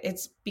to it.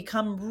 It's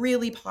become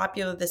really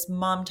popular, this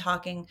mom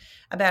talking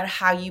about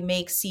how you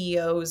make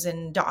CEOs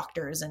and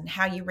doctors and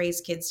how you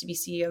raise kids to be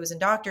CEOs and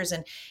doctors.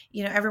 And,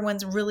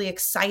 everyone's really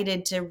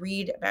excited to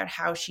read about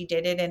how she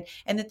did it.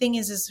 And the thing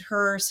is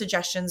her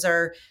suggestions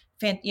are,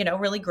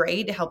 really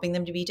great, helping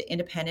them to be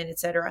independent, et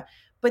cetera.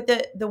 But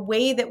the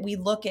way that we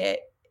look at,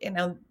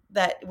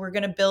 that we're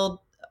going to build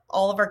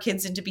all of our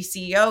kids into be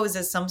CEOs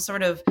as some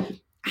sort of,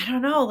 I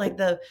don't know, like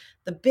the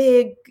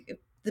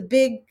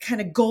big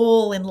kind of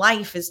goal in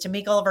life is to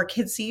make all of our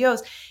kids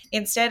CEOs,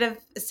 instead of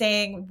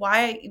saying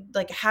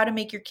how to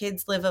make your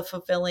kids live a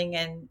fulfilling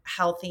and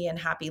healthy and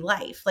happy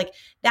life. Like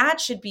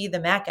that should be the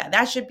Mecca.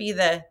 That should be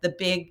the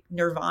big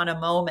nirvana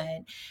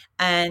moment.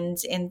 And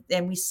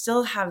we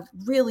still have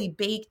really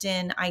baked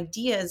in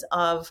ideas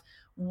of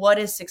what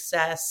is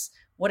success?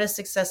 What does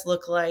success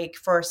look like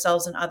for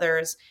ourselves and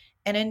others?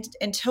 And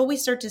until we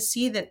start to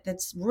see that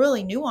that's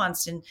really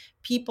nuanced, and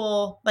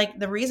people, like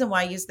the reason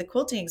why I use the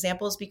quilting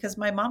example is because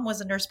my mom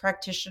was a nurse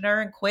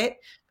practitioner and quit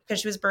because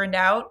she was burned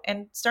out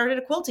and started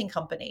a quilting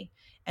company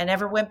and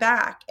never went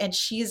back. And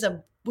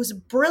was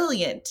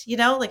brilliant,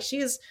 she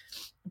is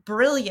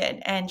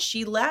brilliant. And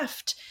she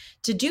left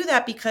to do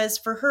that because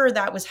for her,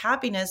 that was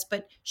happiness,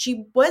 but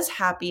she was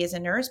happy as a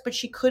nurse, but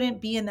she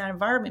couldn't be in that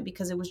environment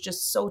because it was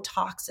just so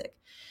toxic.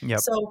 Yep.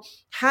 So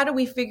how do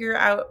we figure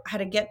out how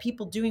to get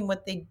people doing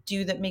what they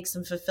do that makes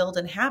them fulfilled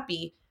and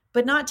happy,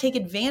 but not take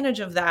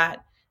advantage of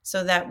that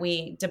so that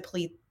we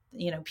deplete,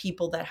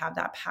 people that have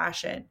that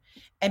passion?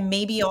 And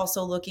maybe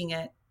also looking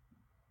at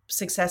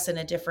success in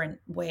a different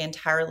way,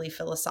 entirely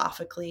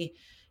philosophically.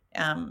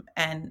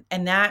 And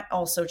that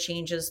also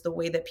changes the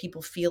way that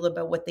people feel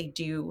about what they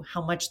do,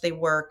 how much they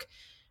work,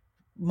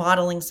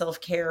 modeling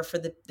self-care for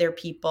their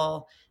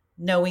people,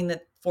 knowing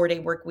that 4-day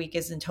work week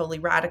isn't totally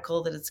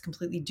radical, that it's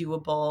completely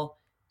doable.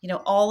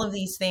 All of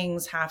these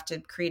things have to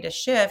create a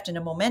shift and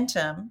a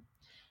momentum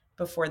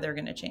before they're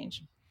going to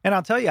change. And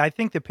I'll tell you, I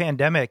think the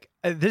pandemic,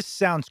 this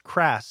sounds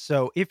crass.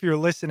 So if you're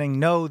listening,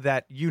 know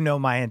that you know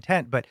my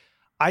intent. But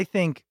I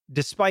think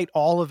despite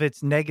all of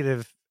its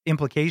negative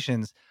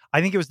implications, I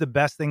think it was the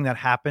best thing that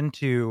happened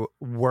to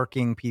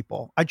working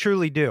people. I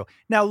truly do.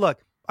 Now,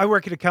 look, I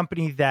work at a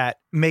company that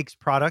makes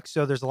products.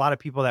 So there's a lot of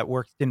people that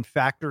worked in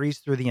factories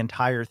through the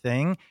entire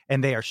thing,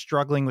 and they are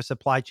struggling with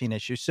supply chain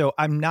issues. So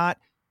I'm not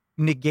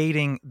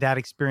negating that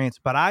experience,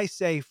 but I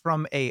say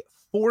from a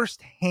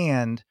forced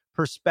hand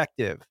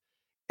perspective,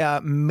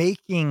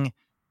 making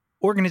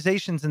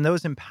organizations and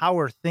those in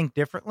power think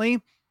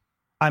differently.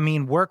 I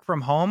mean, work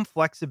from home,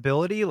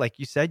 flexibility, like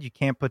you said, you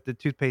can't put the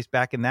toothpaste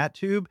back in that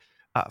tube.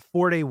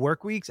 4-day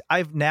work weeks.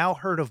 I've now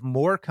heard of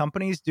more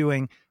companies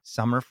doing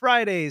summer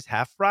Fridays,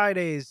 half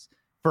Fridays,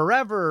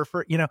 forever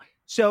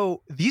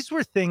so these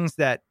were things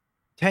that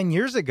 10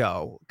 years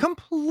ago,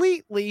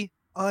 completely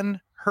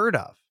unheard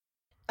of.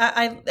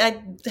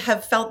 I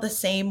have felt the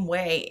same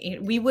way.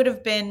 We would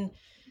have been,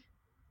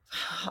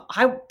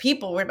 I've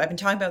been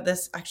talking about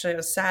this. Actually, I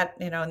was sat,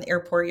 in the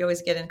airport. You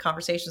always get in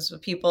conversations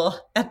with people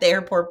at the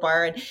airport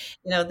bar.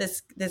 And,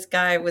 this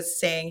guy was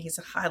saying, he's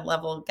a high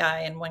level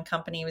guy in one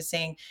company. He was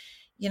saying,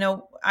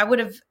 I would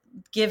have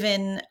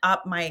given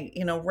up my,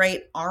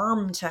 right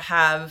arm to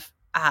have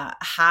a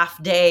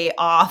half day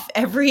off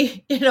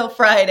every,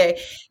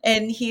 Friday.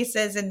 And he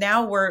says, and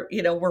now we're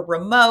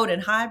remote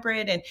and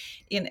hybrid.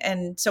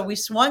 And so we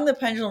swung the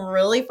pendulum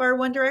really far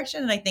one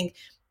direction. And I think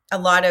a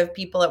lot of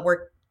people at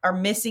work are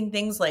missing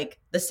things like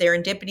the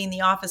serendipity in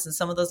the office and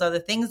some of those other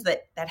things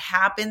that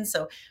happen.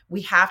 So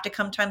we have to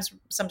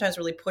sometimes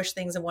really push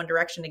things in one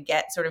direction to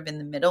get sort of in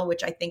the middle,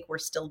 which I think we're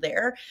still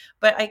there.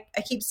 But I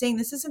keep saying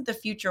this isn't the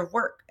future of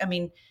work. I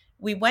mean,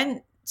 we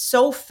went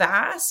so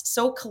fast,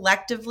 so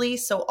collectively,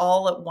 so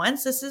all at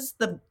once. This is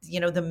the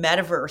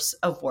metaverse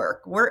of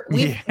work.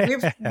 We've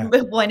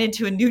went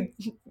into a new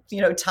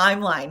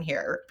timeline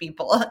here,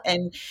 people.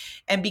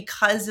 And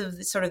because of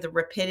the sort of the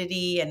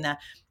rapidity and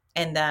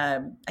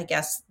I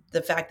guess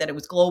the fact that it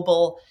was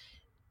global,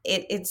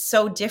 it's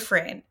so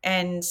different.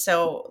 And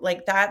so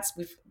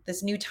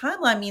this new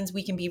timeline means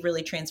we can be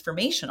really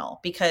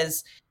transformational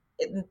because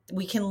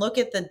we can look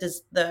at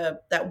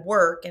that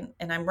work.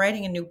 And I'm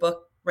writing a new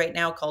book right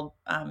now called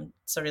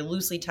sort of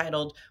loosely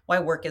titled Why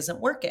Work Isn't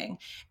Working.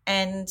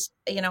 And,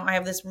 I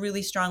have this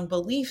really strong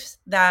belief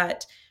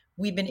that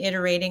we've been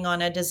iterating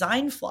on a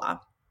design flaw.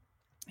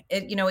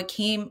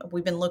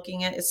 We've been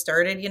looking at, it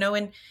started,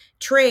 in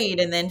trade,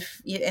 and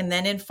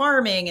then in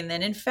farming, and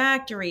then in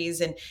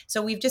factories. And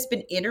so we've just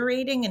been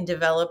iterating and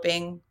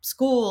developing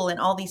school and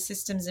all these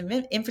systems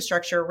and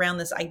infrastructure around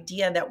this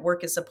idea that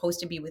work is supposed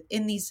to be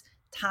within these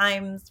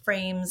time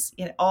frames,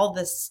 all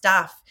this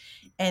stuff.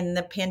 And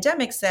the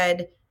pandemic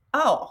said,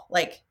 oh,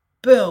 like,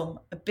 boom,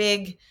 a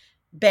big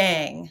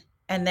bang.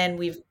 And then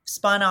we've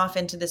spun off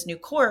into this new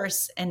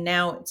course. And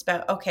now it's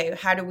about, okay,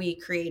 how do we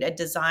create a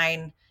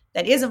design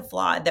that isn't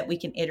flawed, that we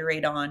can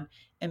iterate on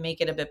and make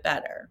it a bit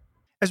better?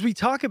 As we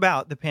talk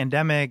about the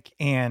pandemic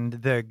and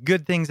the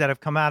good things that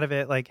have come out of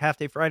it, like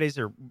half-day Fridays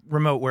or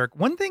remote work,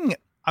 one thing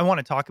I want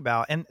to talk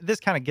about, and this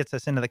kind of gets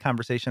us into the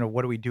conversation of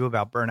what do we do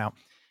about burnout,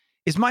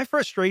 is my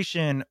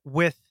frustration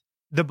with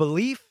the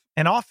belief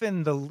and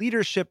often the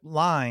leadership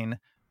line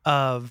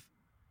of,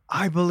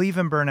 I believe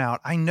in burnout.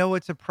 I know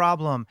it's a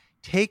problem.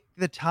 Take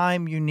the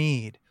time you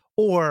need.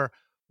 Or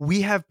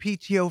we have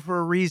PTO for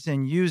a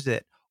reason, use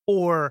it.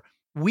 Or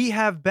we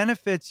have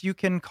benefits. You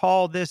can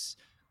call this,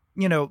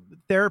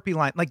 therapy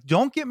line. Like,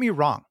 don't get me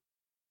wrong.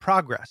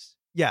 Progress.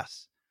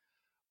 Yes.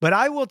 But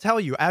I will tell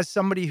you, as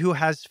somebody who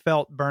has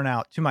felt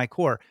burnout to my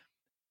core,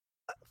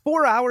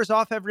 4 hours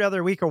off every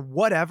other week or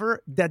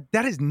whatever, that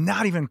is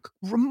not even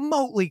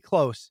remotely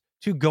close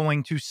to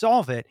going to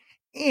solve it.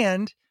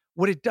 And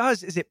what it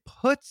does is it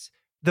puts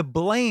the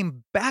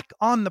blame back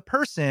on the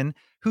person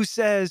who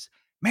says,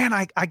 man,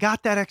 I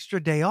got that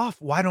extra day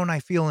off. Why don't I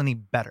feel any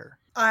better?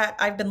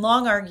 I've been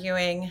long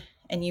arguing,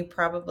 and you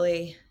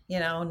probably,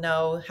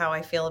 know how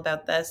I feel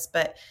about this,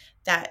 but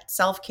that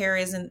self-care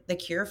isn't the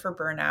cure for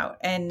burnout.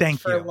 And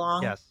for a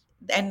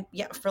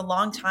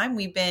long time,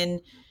 we've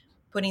been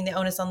putting the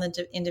onus on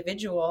the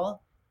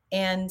individual.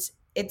 And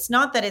it's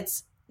not that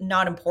it's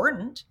not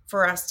important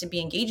for us to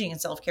be engaging in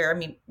self-care. I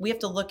mean, we have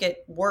to look at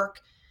work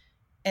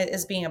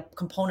as being a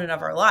component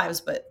of our lives,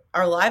 but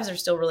our lives are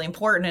still really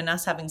important, and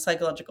us having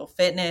psychological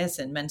fitness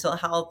and mental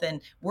health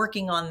and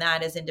working on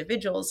that as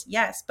individuals.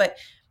 Yes. But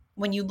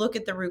when you look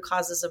at the root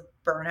causes of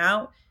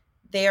burnout,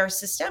 they are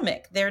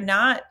systemic. They're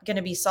not going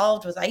to be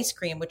solved with ice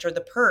cream, which are the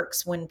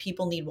perks when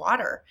people need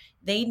water.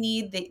 They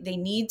need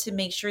to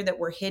make sure that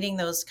we're hitting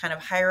those kind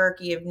of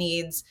hierarchy of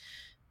needs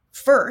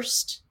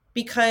first,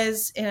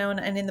 because,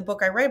 and in the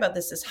book I write about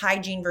this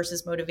hygiene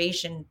versus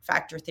motivation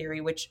factor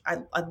theory, which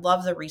I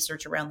love the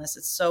research around this.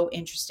 It's so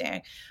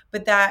interesting,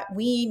 but that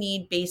we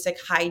need basic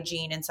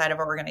hygiene inside of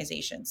our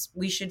organizations.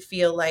 We should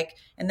feel like,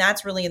 and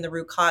that's really in the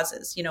root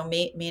causes,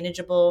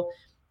 manageable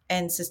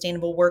and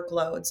sustainable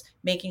workloads,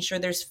 making sure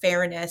there's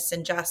fairness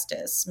and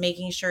justice,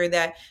 making sure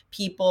that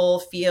people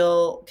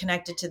feel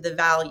connected to the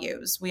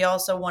values. We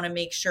also want to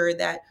make sure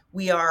that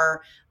we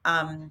are,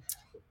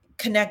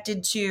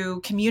 connected to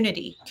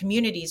community.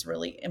 Community is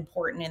really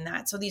important in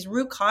that. So these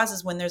root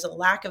causes, when there's a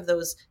lack of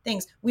those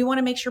things, we want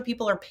to make sure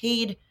people are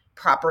paid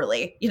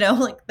properly.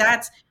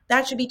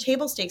 That should be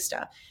table stakes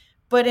stuff.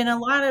 But in a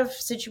lot of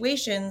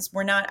situations,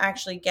 we're not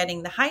actually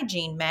getting the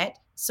hygiene met.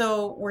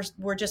 So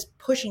we're just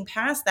pushing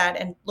past that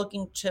and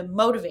looking to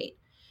motivate.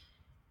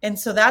 And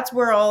so that's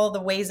where all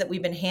the ways that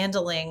we've been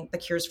handling the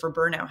cures for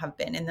burnout have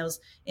been, in those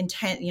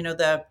intent,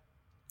 the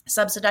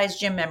subsidized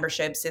gym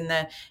memberships, and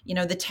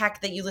the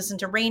tech that you listen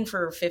to Rain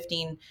for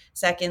 15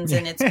 seconds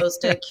and it's supposed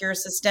to cure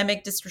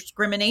systemic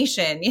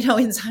discrimination,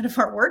 inside of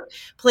our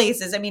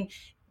workplaces. I mean,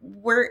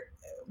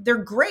 they're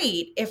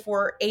great if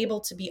we're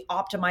able to be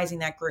optimizing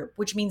that group,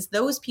 which means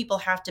those people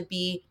have to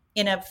be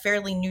in a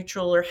fairly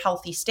neutral or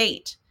healthy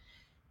state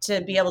to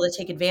be able to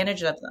take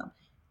advantage of them.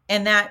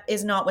 And that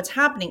is not what's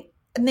happening.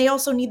 And they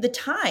also need the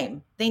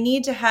time. They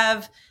need to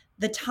have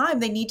the time.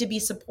 They need to be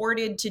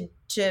supported to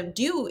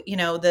do,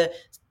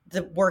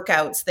 the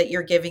workouts that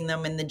you're giving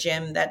them in the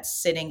gym that's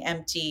sitting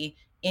empty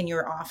in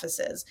your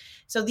offices.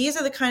 So these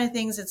are the kind of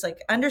things, it's like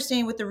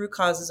understanding what the root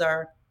causes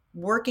are,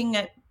 working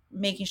at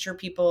making sure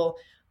people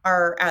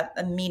are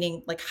at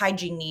meeting like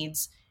hygiene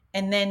needs.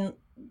 And then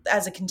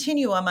as a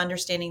continuum,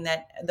 understanding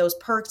that those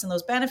perks and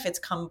those benefits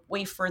come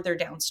way further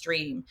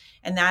downstream.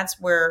 And that's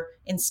where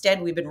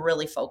instead we've been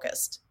really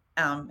focused.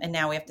 And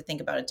now we have to think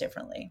about it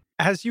differently.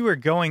 As you were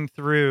going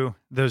through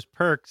those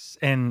perks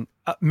and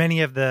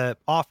many of the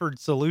offered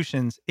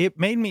solutions, it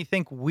made me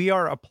think we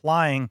are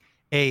applying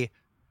a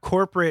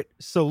corporate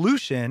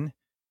solution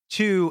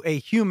to a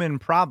human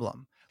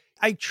problem.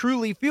 I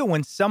truly feel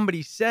when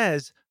somebody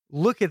says,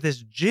 look at this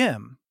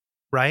gym,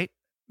 right?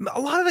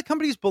 A lot of the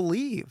companies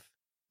believe,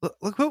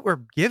 look what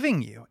we're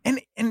giving you.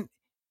 And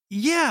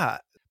yeah,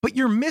 but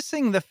you're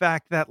missing the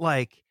fact that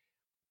like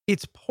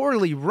it's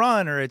poorly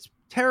run, or it's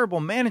terrible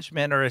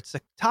management, or it's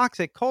a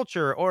toxic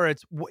culture, or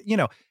it's,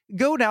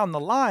 go down the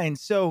line.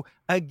 So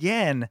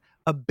again,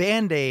 a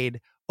Band-Aid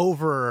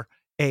over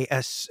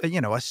a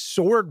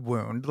sword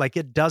wound, like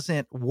it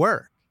doesn't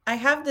work. I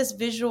have this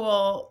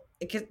visual,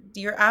 because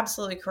you're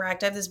absolutely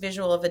correct. I have this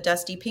visual of a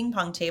dusty ping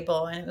pong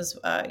table, and it was,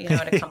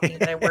 at a company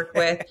that I worked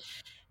with.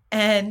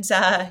 And,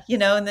 I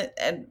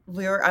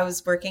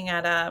was working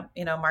at a,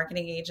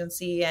 marketing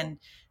agency, and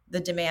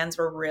the demands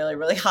were really,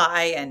 really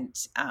high. And,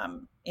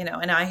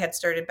 and I had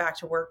started back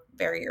to work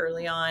very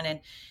early on.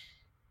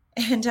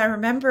 And I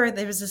remember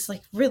there was this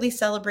like really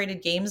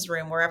celebrated games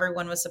room where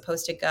everyone was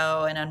supposed to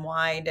go and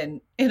unwind.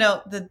 And,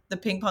 the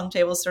ping pong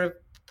table sort of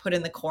put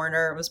in the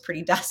corner. It was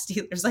pretty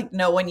dusty. There's like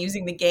no one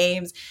using the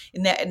games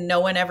and no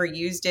one ever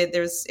used it.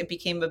 It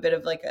became a bit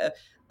of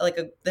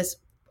this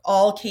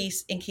all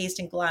encased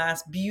in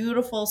glass,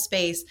 beautiful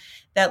space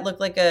that looked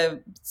like a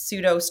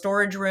pseudo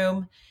storage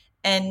room.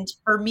 And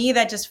for me,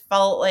 that just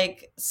felt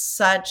like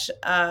such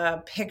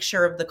a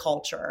picture of the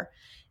culture.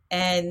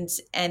 And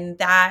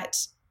that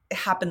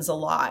happens a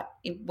lot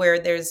where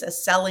there's a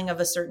selling of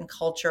a certain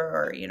culture,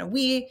 or,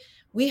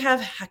 we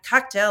have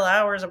cocktail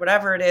hours or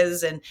whatever it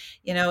is. And,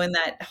 and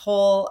that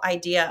whole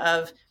idea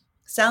of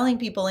selling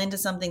people into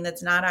something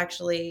that's not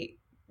actually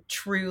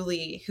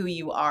truly who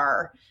you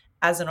are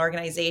as an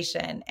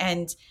organization.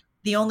 And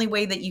the only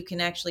way that you can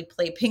actually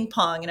play ping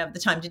pong and have the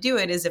time to do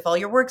it is if all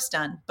your work's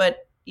done.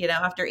 But,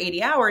 after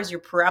 80 hours, you're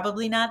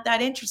probably not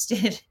that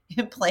interested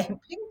in playing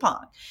ping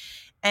pong.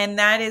 And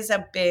that is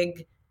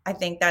I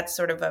think that's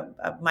sort of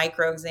a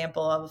micro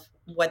example of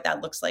what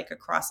that looks like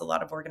across a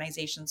lot of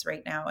organizations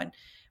right now. And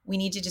we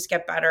need to just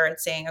get better at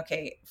saying,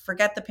 okay,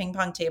 forget the ping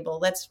pong table.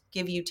 Let's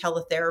give you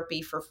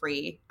teletherapy for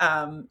free,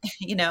 and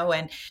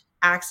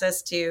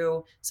access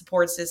to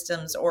support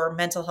systems or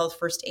mental health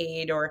first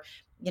aid, or,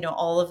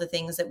 all of the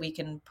things that we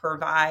can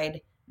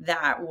provide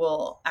that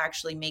will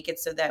actually make it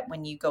so that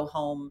when you go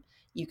home,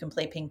 you can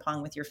play ping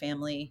pong with your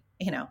family,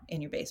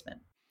 in your basement.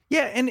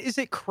 Yeah. And is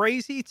it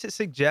crazy to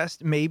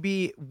suggest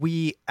maybe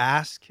we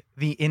ask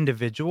the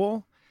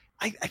individual?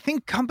 I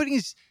think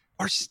companies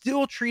are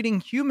still treating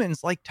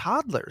humans like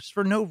toddlers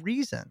for no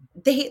reason.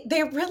 They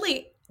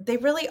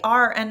really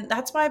are. And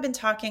that's why I've been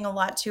talking a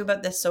lot too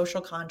about this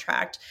social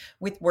contract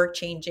with work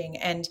changing.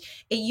 And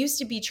it used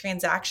to be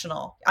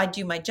transactional. I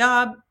do my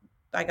job,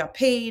 I got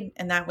paid,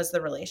 and that was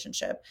the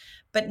relationship.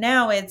 But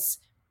now it's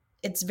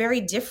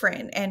very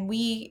different. And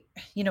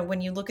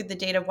when you look at the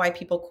data of why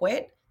people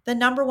quit, the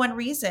number one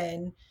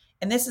reason,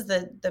 and this is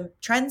the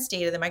trends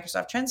data, the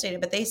Microsoft trends data,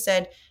 but they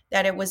said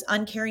that it was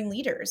uncaring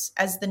leaders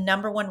as the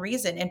number one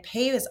reason. And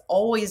pay has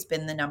always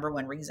been the number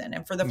one reason.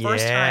 And for the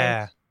first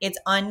time, it's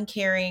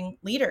uncaring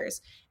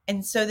leaders.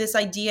 And so this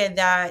idea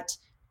that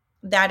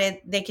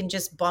they can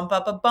just bump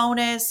up a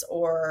bonus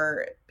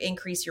or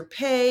increase your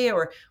pay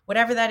or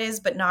whatever that is,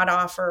 but not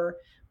offer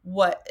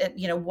what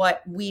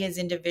we as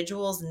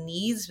individuals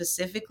need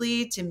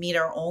specifically to meet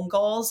our own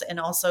goals and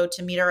also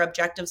to meet our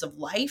objectives of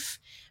life,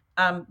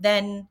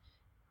 then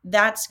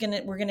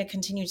we're going to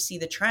continue to see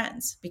the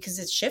trends because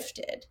it's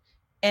shifted.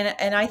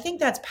 And I think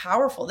that's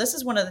powerful. This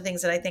is one of the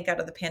things that I think out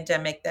of the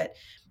pandemic that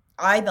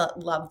I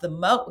love the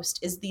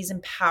most is these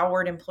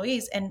empowered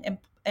employees and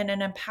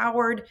an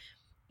empowered,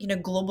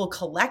 global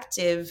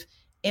collective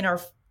in our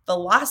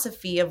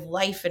philosophy of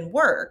life and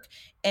work.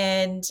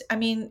 And I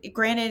mean,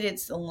 granted,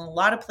 it's in a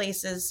lot of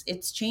places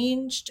it's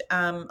changed.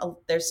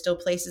 There's still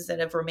places that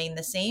have remained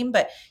the same,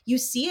 but you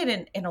see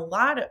it in a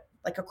lot of,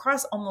 like,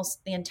 across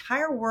almost the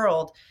entire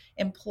world,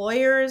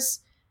 employers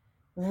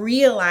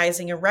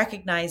realizing and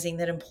recognizing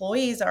that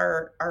employees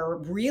are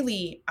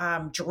really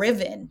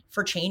driven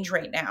for change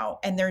right now,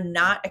 and they're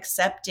not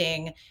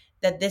accepting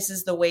that this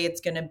is the way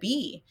it's going to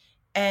be.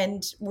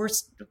 And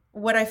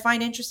what I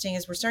find interesting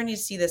is we're starting to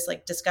see this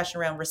like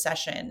discussion around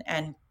recession,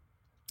 and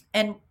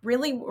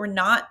really we're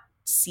not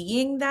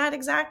seeing that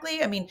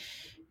exactly. I mean,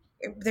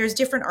 there's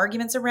different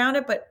arguments around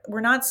it, but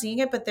we're not seeing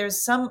it. But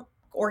there's some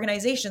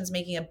organizations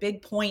making a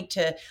big point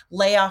to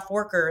lay off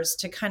workers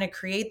to kind of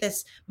create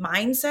this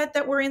mindset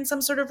that we're in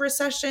some sort of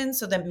recession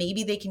so that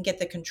maybe they can get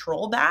the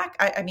control back.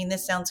 I mean,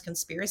 this sounds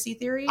conspiracy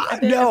theory.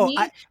 No,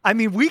 I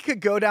mean, we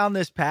could go down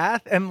this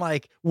path and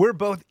like, we're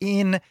both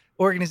in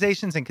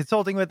organizations and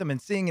consulting with them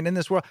and seeing it in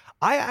this world.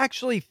 I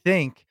actually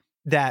think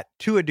that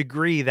to a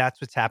degree,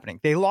 that's what's happening.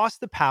 They lost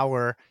the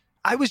power.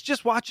 I was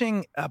just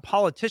watching a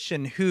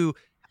politician who,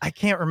 I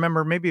can't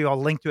remember, maybe I'll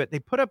link to it. They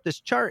put up this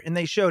chart and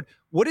they showed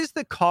what is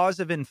the cause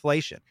of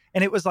inflation.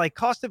 And it was like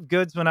cost of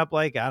goods went up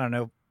like,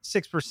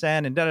 6%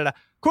 and da-da-da.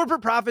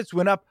 Corporate profits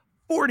went up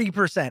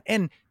 40%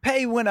 and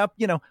pay went up,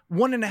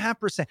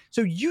 1.5%.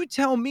 So you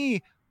tell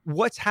me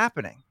what's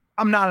happening.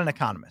 I'm not an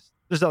economist.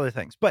 There's other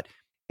things. But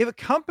if a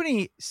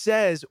company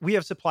says we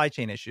have supply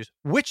chain issues,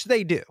 which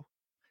they do,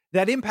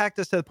 that impact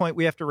us to the point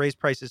we have to raise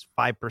prices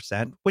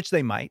 5%, which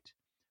they might,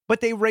 but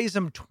they raise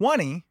them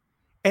 20%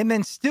 and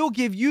then still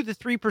give you the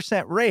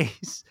 3%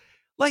 raise,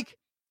 like,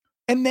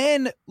 and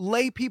then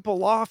lay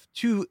people off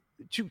to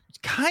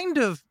kind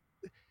of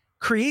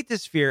create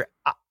this fear.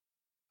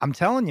 I'm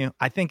telling you,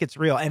 I think it's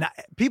real. And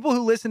people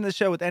who listen to the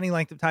show with any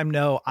length of time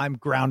know I'm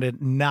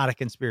grounded, not a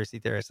conspiracy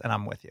theorist, and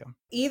I'm with you.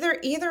 Either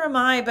am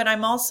I, but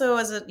I'm also,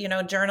 as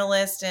a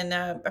journalist and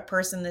a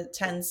person that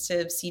tends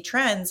to see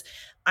trends,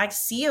 I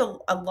see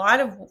a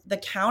lot of the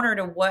counter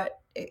to what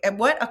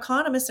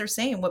economists are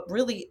saying, what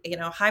really,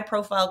 high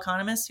profile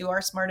economists who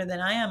are smarter than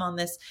I am on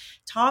this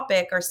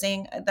topic are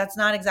saying. That's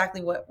not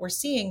exactly what we're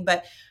seeing,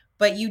 but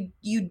but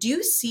you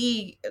do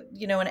see,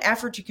 an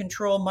effort to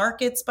control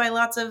markets by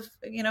lots of,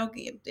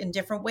 in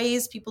different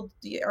ways, people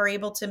are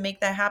able to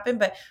make that happen.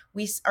 But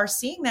we are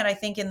seeing that, I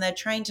think, in the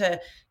trying to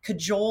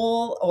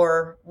cajole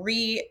or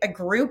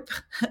regroup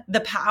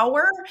the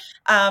power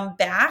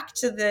back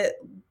to the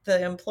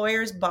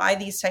employers by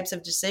these types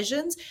of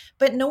decisions,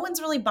 but no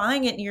one's really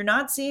buying it. And you're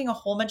not seeing a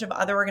whole bunch of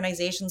other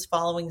organizations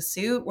following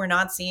suit. We're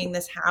not seeing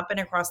this happen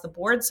across the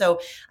board.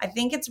 So I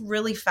think it's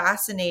really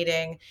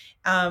fascinating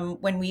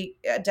when we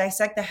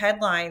dissect the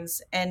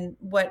headlines, and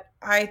what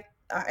I've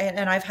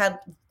had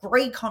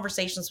great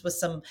conversations with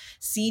some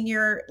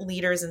senior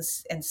leaders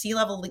and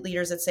C-level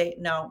leaders that say,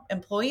 no,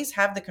 employees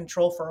have the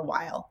control for a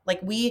while. Like,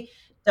 we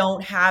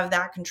don't have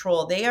that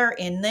control. They are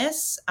in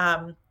this,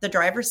 the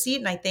driver's seat.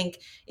 And I think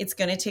it's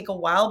going to take a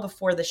while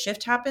before the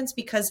shift happens,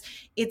 because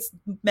it's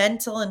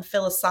mental and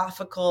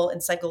philosophical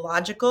and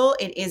psychological.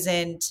 It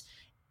isn't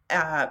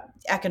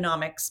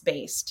economics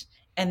based.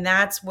 And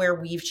that's where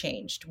we've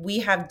changed. We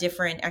have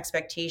different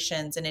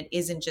expectations, and it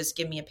isn't just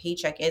give me a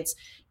paycheck. It's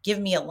give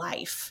me a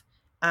life,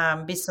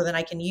 so that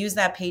I can use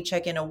that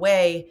paycheck in a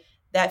way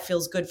that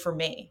feels good for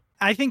me.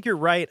 I think you're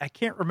right. I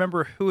can't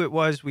remember who it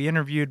was we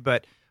interviewed,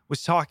 but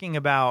was talking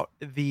about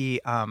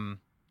the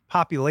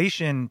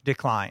population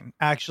decline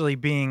actually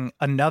being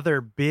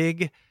another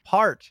big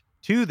part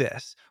to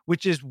this,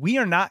 which is we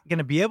are not going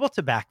to be able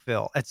to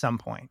backfill at some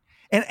point.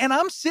 And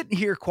I'm sitting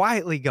here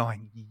quietly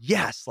going,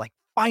 yes, like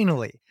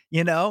finally,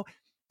 and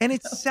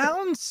it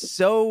sounds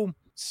so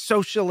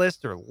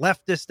socialist or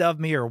leftist of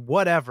me or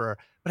whatever,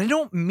 but I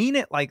don't mean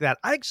it like that.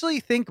 I actually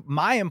think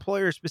my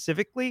employer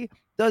specifically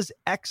does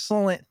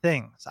excellent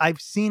things.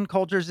 I've seen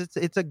cultures.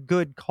 It's a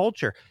good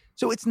culture.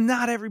 So it's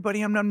not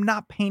everybody. I'm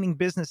not painting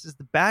business as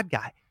the bad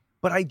guy,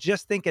 but I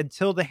just think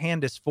until the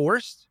hand is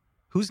forced,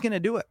 who's going to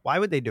do it? Why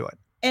would they do it?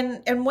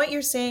 And what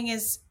you're saying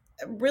is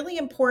really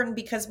important,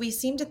 because we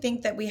seem to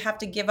think that we have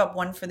to give up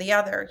one for the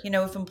other.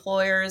 If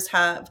employers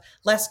have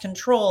less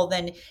control,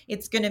 then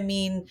it's going to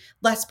mean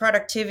less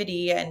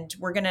productivity and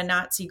we're going to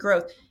not see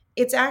growth.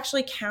 It's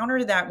actually counter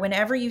to that.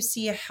 Whenever you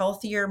see a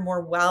healthier,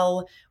 more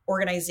well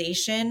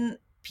organization,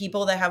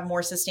 people that have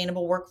more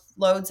sustainable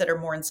workloads, that are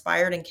more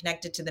inspired and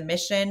connected to the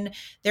mission,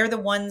 they're the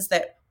ones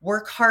that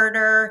work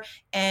harder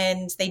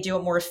and they do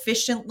it more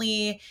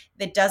efficiently.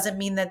 That doesn't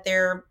mean that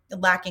they're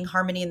lacking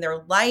harmony in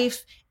their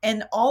life.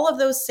 And all of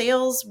those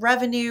sales,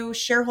 revenue,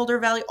 shareholder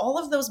value, all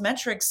of those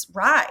metrics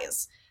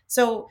rise.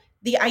 So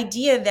the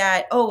idea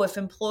that, if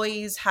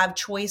employees have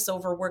choice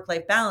over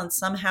work-life balance,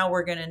 somehow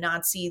we're going to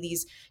not see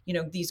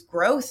these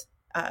growth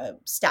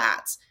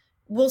stats.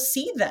 We'll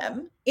see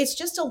them. It's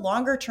just a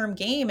longer term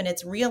game, and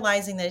it's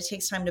realizing that it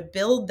takes time to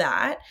build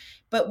that.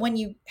 But when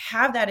you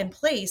have that in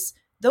place,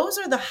 those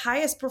are the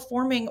highest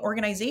performing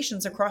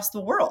organizations across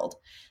the world.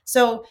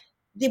 So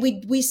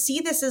we see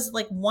this as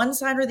like one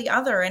side or the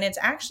other, and it's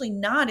actually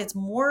not. It's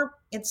more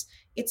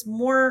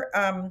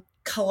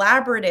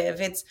collaborative.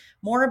 It's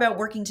more about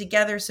working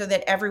together so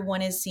that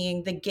everyone is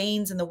seeing the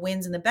gains and the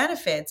wins and the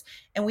benefits.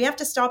 And we have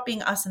to stop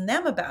being us and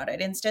them about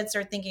it. Instead,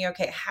 start thinking,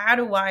 okay, how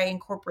do I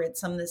incorporate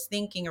some of this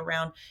thinking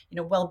around,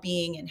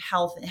 well-being and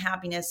health and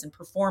happiness and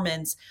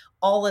performance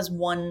all as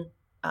one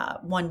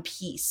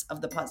piece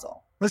of the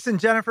puzzle. Listen,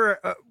 Jennifer,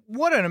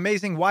 what an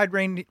amazing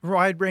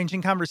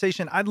wide-ranging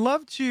conversation. I'd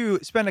love to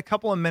spend a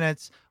couple of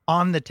minutes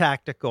on the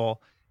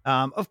tactical.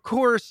 Of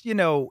course,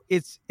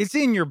 it's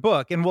in your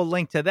book, and we'll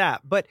link to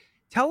that. But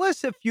tell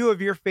us a few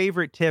of your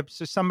favorite tips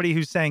to somebody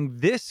who's saying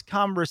this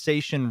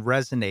conversation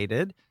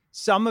resonated.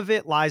 Some of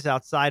it lies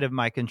outside of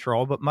my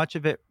control, but much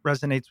of it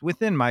resonates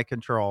within my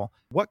control.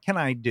 What can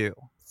I do?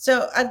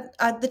 So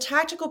the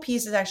tactical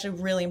piece is actually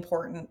really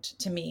important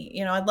to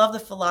me. I love the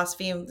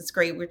philosophy, and it's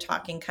great. We're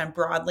talking kind of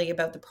broadly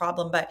about the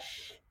problem, but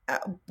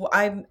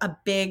I'm a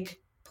big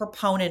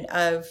proponent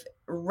of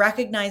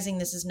recognizing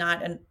this is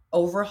not an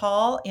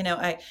overhaul.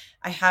 I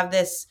have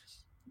this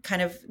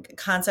kind of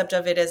concept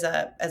of it as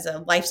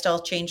a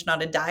lifestyle change,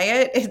 not a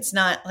diet. It's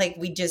not like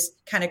we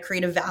just kind of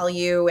create a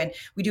value and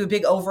we do a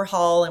big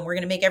overhaul and we're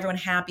going to make everyone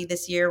happy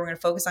this year. We're going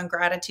to focus on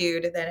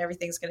gratitude and then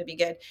everything's going to be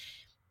good.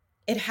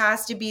 It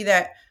has to be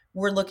that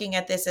we're looking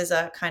at this as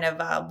a kind of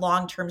a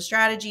long-term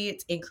strategy.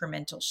 It's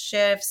incremental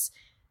shifts,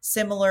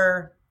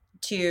 similar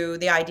to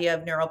the idea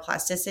of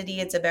neuroplasticity.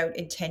 It's about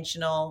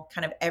intentional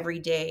kind of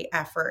everyday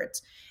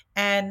efforts.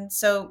 And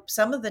so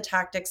some of the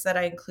tactics that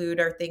I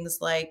include are things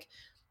like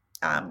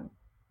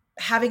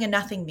having a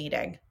nothing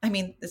meeting. I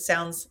mean, it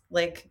sounds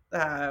like,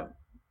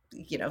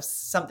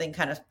 something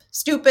kind of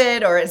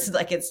stupid, or it's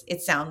like,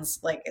 it sounds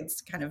like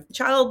it's kind of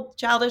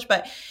childish,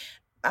 but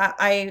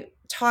I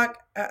talk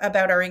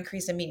about our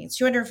increase in meetings,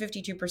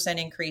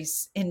 252%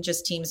 increase in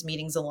just Teams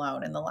meetings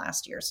alone in the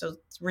last year. So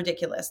it's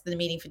ridiculous. The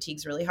meeting fatigue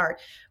is really hard.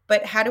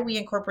 But how do we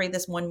incorporate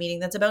this one meeting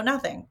that's about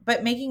nothing,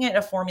 but making it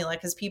a formula?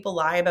 Because people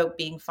lie about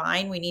being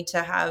fine. We need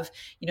to have,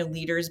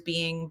 leaders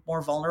being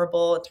more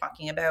vulnerable,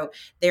 talking about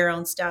their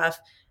own stuff,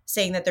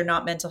 saying that they're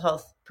not mental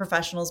health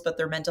professionals, but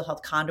they're mental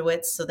health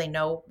conduits. So they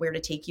know where to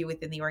take you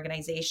within the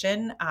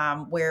organization,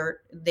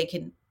 where they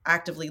can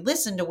actively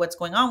listen to what's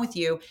going on with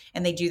you.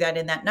 And they do that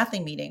in that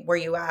nothing meeting where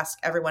you ask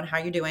everyone how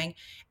you're doing.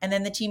 And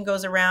then the team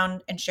goes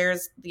around and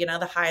shares, the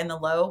high and the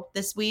low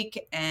this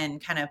week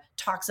and kind of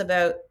talks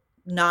about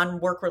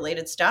non-work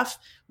related stuff,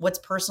 what's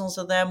personal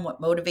to them, what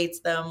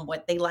motivates them,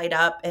 what they light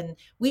up. And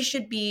we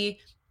should be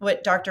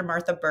what Dr.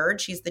 Martha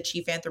Bird, she's the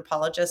chief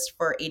anthropologist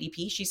for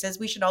ADP. She says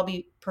we should all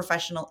be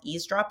professional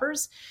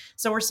eavesdroppers.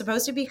 So we're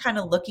supposed to be kind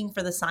of looking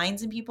for the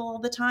signs in people all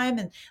the time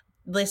and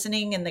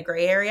listening in the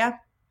gray area.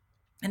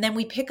 And then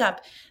we pick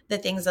up the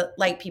things that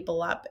light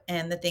people up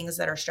and the things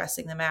that are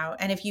stressing them out.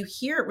 And if you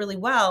hear it really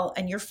well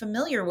and you're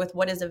familiar with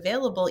what is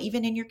available,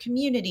 even in your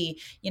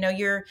community,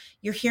 you're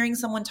hearing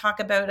someone talk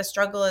about a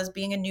struggle as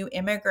being a new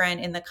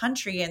immigrant in the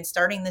country and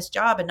starting this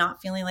job and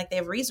not feeling like they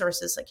have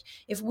resources. Like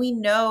if we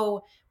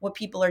know what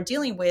people are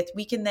dealing with,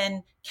 we can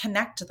then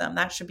connect to them.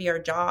 That should be our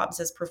jobs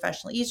as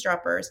professional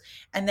eavesdroppers.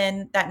 And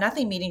then that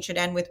nothing meeting should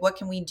end with what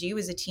can we do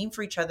as a team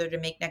for each other to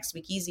make next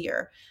week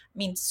easier? I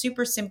mean,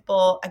 super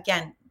simple.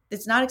 Again,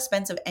 it's not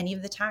expensive, any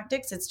of the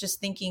tactics. It's just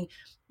thinking,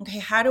 okay,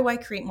 how do I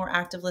create more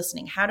active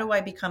listening? How do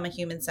I become a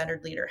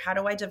human-centered leader? How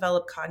do I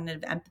develop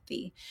cognitive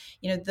empathy?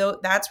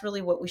 That's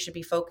really what we should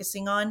be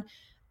focusing on.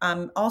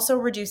 Also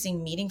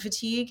reducing meeting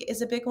fatigue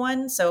is a big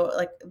one. So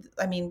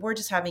we're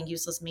just having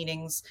useless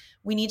meetings.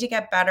 We need to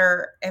get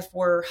better if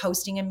we're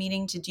hosting a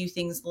meeting to do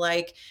things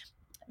like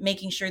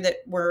making sure that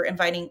we're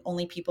inviting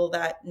only people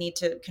that need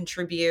to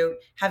contribute,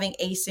 having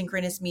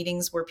asynchronous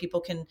meetings where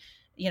people can,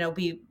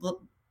 be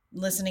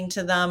listening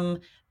to them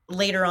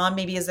later on,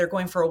 maybe as they're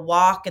going for a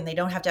walk and they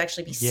don't have to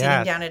actually be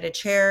sitting down at a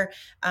chair,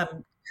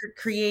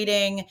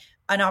 creating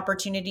an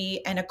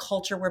opportunity and a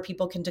culture where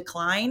people can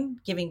decline,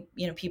 giving,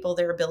 people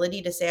their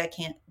ability to say, I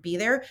can't be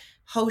there.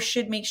 Hosts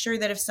should make sure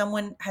that if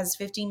someone has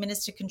 15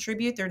 minutes to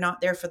contribute, they're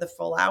not there for the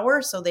full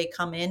hour. So they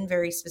come in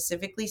very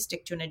specifically,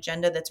 stick to an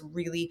agenda that's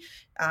really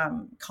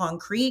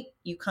concrete.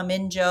 You come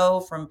in,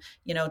 Joe, from,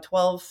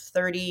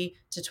 12:30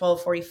 to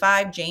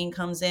 12:45. Jane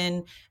comes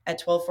in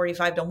at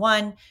 12:45 to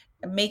 1.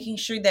 Making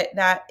sure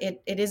that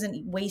it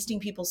isn't wasting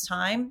people's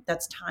time.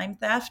 That's time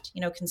theft,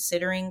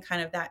 considering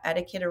kind of that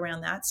etiquette around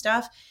that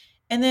stuff.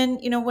 And then,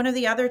 one of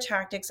the other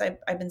tactics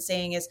I've been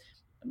saying is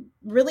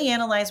really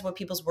analyze what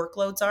people's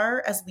workloads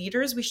are. As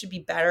leaders, we should be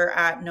better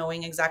at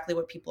knowing exactly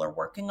what people are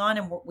working on.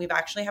 And we've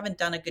actually haven't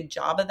done a good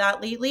job of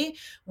that lately.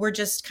 We're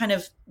just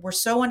we're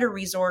so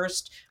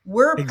under-resourced.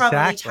 We're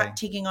probably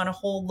taking on a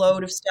whole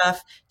load of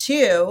stuff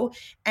too.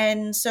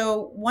 And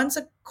so once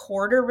a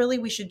quarter, really,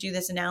 we should do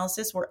this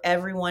analysis where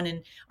everyone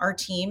in our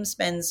team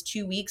spends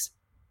 2 weeks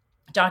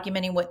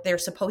documenting what they're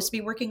supposed to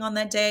be working on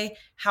that day,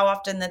 how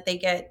often that they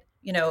get,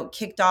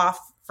 kicked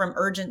off from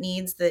urgent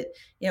needs that,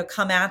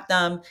 come at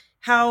them.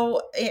 How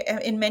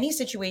in many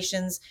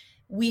situations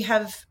we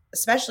have,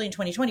 especially in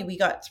 2020, we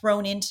got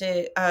thrown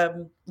into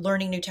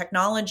learning new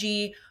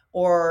technology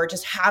or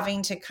just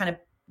having to kind of,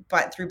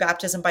 but through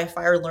baptism by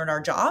fire, learn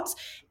our jobs.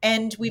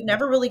 And we've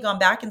never really gone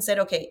back and said,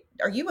 okay,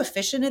 are you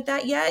efficient at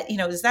that yet?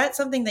 Is that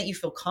something that you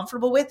feel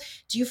comfortable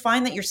with? Do you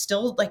find that you're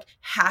still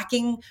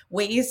hacking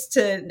ways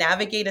to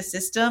navigate a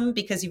system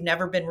because you've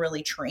never been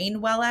really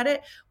trained well at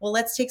it? Well,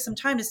 let's take some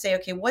time to say,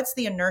 okay, what's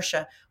the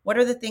inertia? What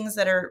are the things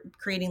that are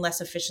creating less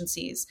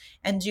efficiencies?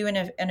 And do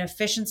an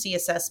efficiency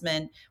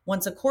assessment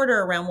once a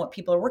quarter around what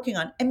people are working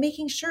on and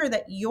making sure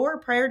that your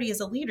priority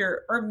as a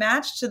leader are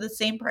matched to the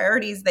same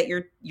priorities that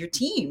your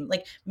team.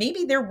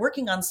 Maybe they're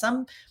working on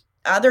some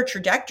other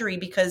trajectory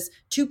because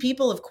 2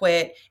 people have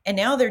quit and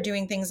now they're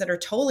doing things that are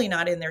totally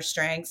not in their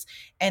strengths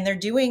and they're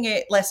doing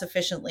it less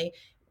efficiently.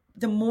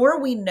 The more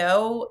we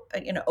know,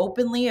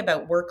 openly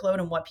about workload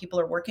and what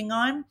people are working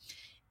on,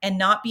 and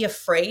not be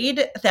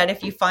afraid that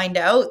if you find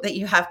out that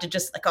you have to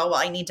just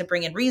I need to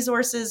bring in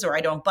resources or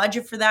I don't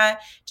budget for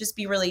that, just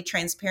be really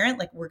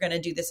transparent. We're going to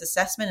do this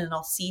assessment and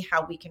I'll see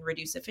how we can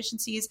reduce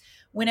efficiencies.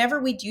 Whenever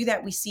we do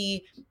that, we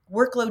see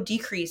workload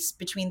decrease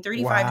between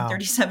 35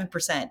 and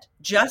 37%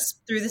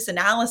 just through this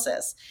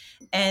analysis.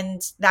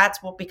 And that's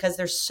because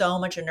there's so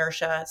much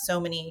inertia,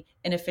 so many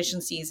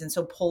inefficiencies. And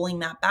so pulling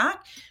that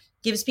back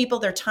gives people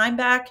their time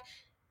back.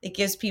 It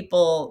gives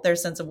people their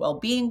sense of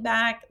well-being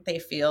back. They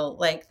feel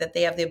like that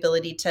they have the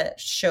ability to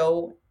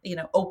show,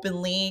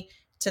 openly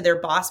to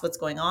their boss what's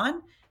going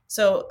on.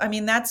 So,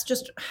 that's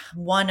just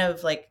one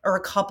of or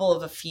a couple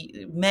of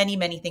many,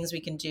 many things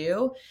we can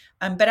do.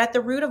 But at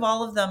the root of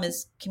all of them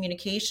is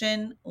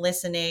communication,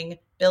 listening,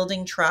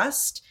 building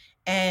trust,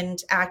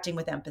 and acting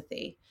with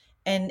empathy.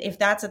 And if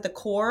that's at the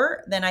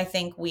core, then I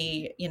think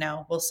we,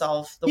 will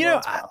solve the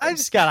world's problems. I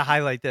just got to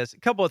highlight this. A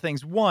couple of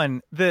things.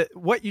 One,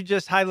 what you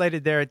just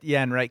highlighted there at the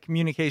end, right?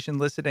 Communication,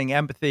 listening,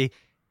 empathy.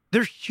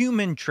 They're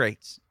human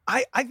traits.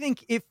 I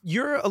think if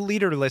you're a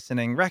leader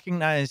listening,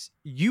 recognize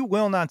you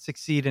will not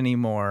succeed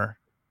anymore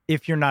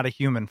if you're not a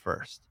human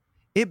first.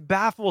 It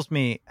baffles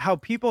me how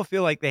people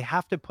feel like they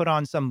have to put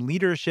on some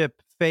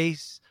leadership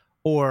face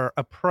or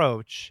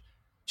approach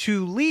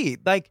to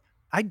lead.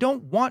 I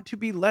don't want to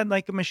be led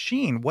like a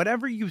machine.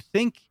 Whatever you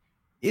think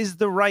is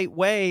the right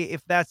way,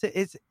 if that's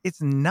it,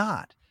 it's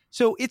not.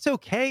 So it's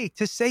okay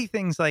to say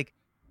things like,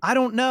 I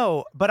don't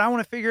know, but I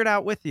want to figure it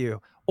out with you.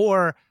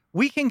 or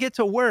we can get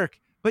to work,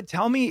 but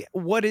tell me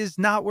what is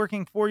not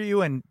working for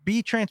you and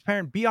be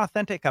transparent, be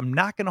authentic. I'm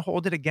not going to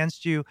hold it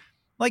against you.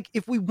 Like,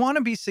 if we want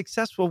to be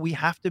successful, we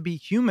have to be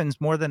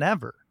humans more than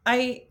ever.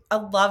 I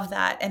love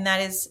that. And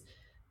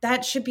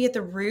that should be at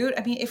the root.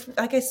 I mean, if,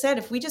 like I said,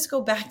 if we just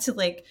go back to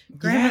like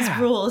grandma's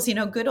rules,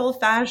 good old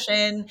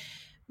fashioned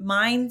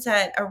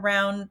mindset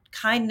around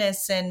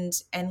kindness and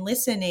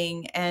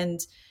listening and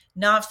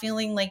not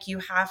feeling like you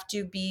have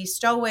to be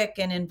stoic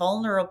and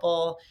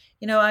invulnerable.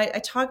 I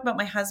talk about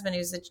my husband,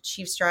 who's the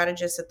chief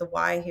strategist at the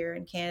Y here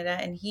in Canada,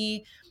 and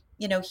he,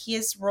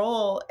 his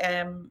role,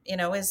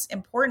 is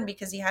important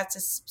because he has to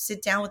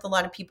sit down with a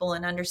lot of people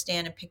and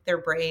understand and pick their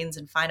brains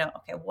and find out,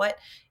 okay, what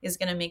is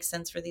going to make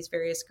sense for these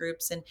various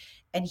groups.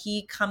 And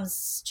he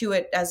comes to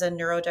it as a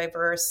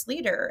neurodiverse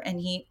leader, and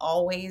he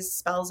always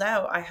spells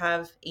out, I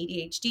have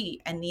ADHD,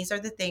 and these are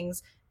the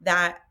things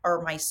that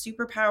are my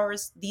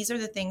superpowers. These are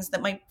the things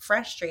that might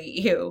frustrate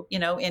you,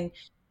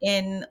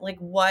 in like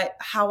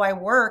how I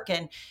work.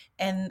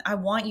 And I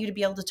want you to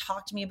be able to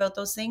talk to me about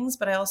those things,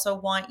 but I also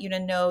want you to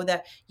know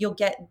that you'll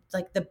get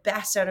like the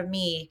best out of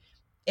me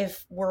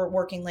if we're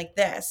working like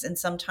this. And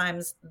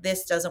sometimes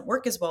this doesn't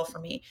work as well for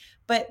me,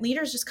 but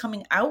leaders just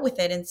coming out with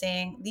it and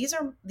saying, these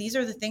are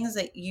the things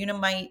that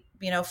might,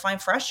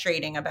 find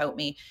frustrating about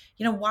me.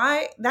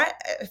 Why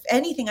that, if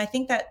anything, I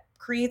think that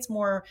creates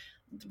more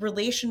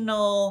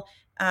relational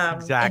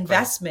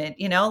investment,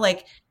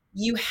 like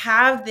you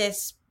have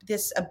this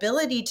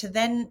ability to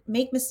then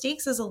make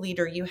mistakes as a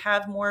leader. You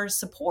have more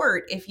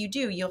support. If you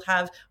do, you'll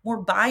have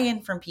more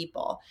buy-in from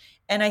people.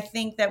 And I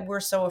think that we're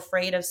so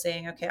afraid of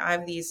saying, okay, I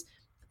have these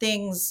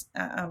things,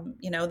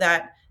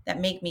 that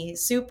make me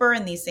super,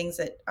 and these things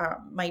that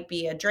might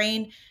be a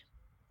drain.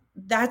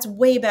 That's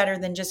way better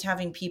than just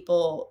having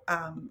people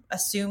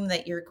assume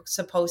that you're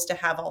supposed to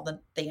have all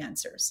the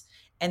answers.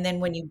 And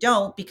then when you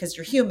don't, because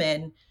you're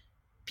human,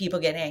 people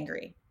get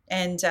angry.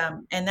 And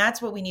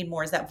that's what we need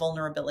more, is that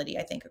vulnerability,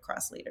 I think,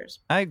 across leaders.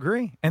 I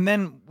agree. And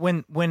then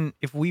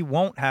if we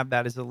won't have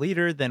that as a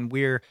leader, then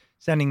we're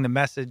sending the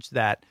message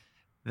that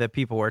the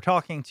people we're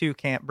talking to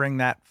can't bring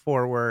that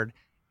forward.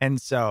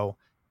 And so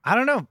I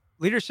don't know,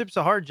 leadership's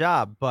a hard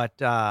job, but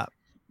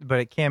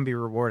it can be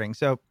rewarding.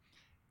 So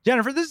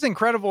Jennifer, this is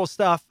incredible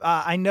stuff.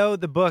 I know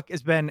the book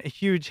has been a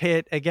huge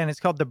hit. Again,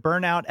 it's called The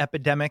Burnout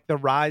Epidemic: The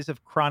Rise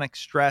of Chronic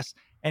Stress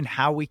and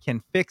How We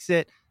Can Fix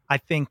It. I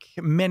think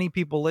many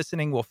people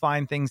listening will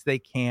find things they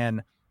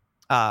can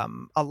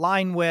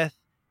align with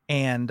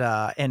and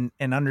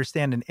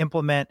understand and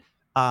implement.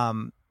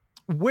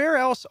 Where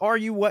else are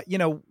you?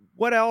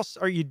 What else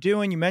are you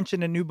doing? You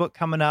mentioned a new book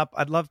coming up.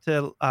 I'd love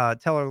to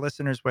tell our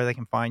listeners where they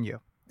can find you.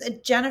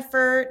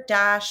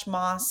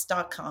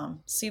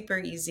 Jennifer-Moss.com. Super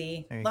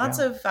easy. Lots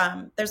of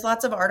there's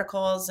lots of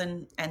articles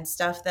and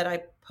stuff that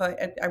I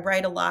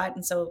write a lot,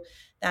 and so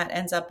that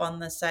ends up on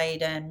the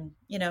site, and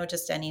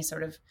just any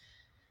sort of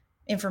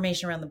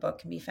information around the book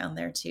can be found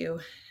there too.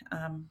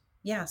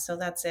 So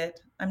that's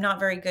it. I'm not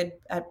very good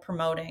at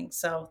promoting,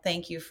 so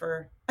thank you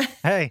for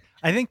Hey,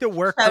 I think the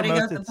work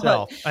promotes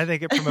itself. I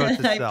think it promotes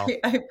itself.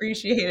 I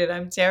appreciate it.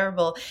 I'm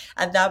terrible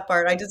at that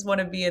part. I just want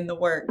to be in the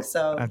work.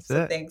 So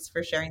thanks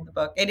for sharing the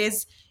book. It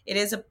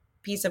is a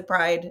piece of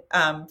pride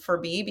for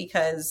me,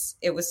 because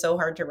it was so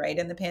hard to write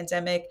in the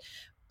pandemic.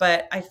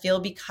 But I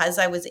feel because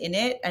I was in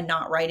it and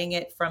not writing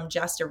it from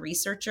just a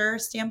researcher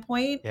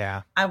standpoint,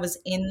 I was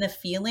in the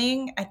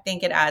feeling. I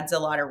think it adds a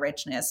lot of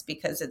richness,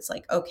 because it's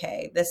like,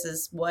 okay, this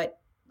is what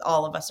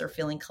all of us are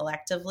feeling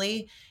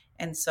collectively.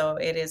 And so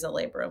it is a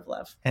labor of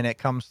love. And it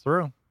comes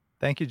through.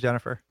 Thank you,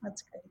 Jennifer.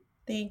 That's great.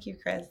 Thank you,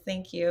 Chris.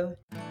 Thank you.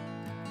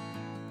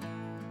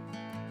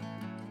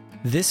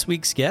 This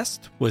week's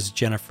guest was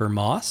Jennifer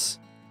Moss.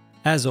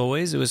 As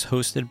always, it was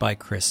hosted by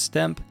Chris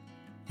Stemp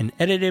and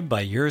edited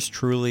by yours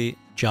truly,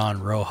 John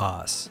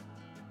Rojas.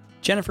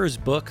 Jennifer's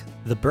book,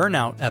 The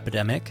Burnout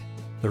Epidemic: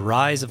 The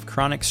Rise of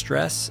Chronic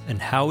Stress and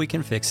How We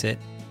Can Fix It,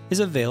 is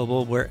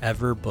available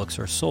wherever books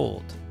are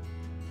sold.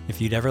 If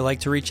you'd ever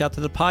like to reach out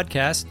to the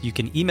podcast, you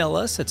can email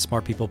us at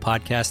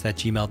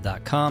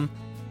smartpeoplepodcast@gmail.com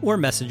or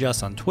message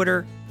us on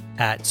Twitter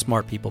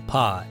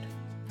 @smartpeoplepod.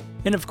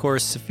 And of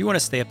course, if you want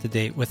to stay up to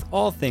date with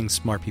all things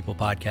Smart People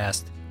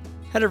Podcast,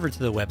 head over to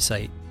the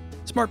website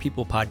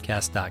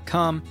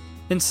smartpeoplepodcast.com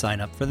and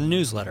sign up for the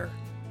newsletter.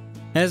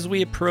 As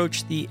we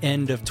approach the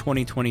end of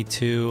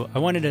 2022, I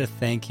wanted to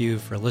thank you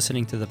for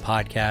listening to the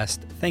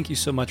podcast. Thank you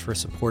so much for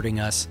supporting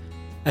us.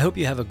 I hope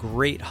you have a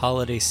great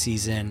holiday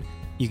season.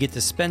 You get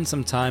to spend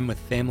some time with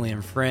family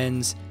and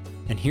friends,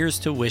 and here's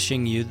to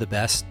wishing you the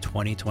best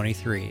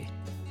 2023.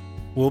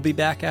 We'll be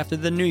back after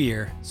the new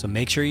year, so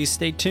make sure you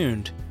stay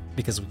tuned,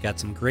 because we've got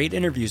some great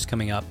interviews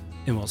coming up,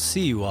 and we'll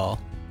see you all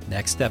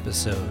next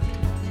episode.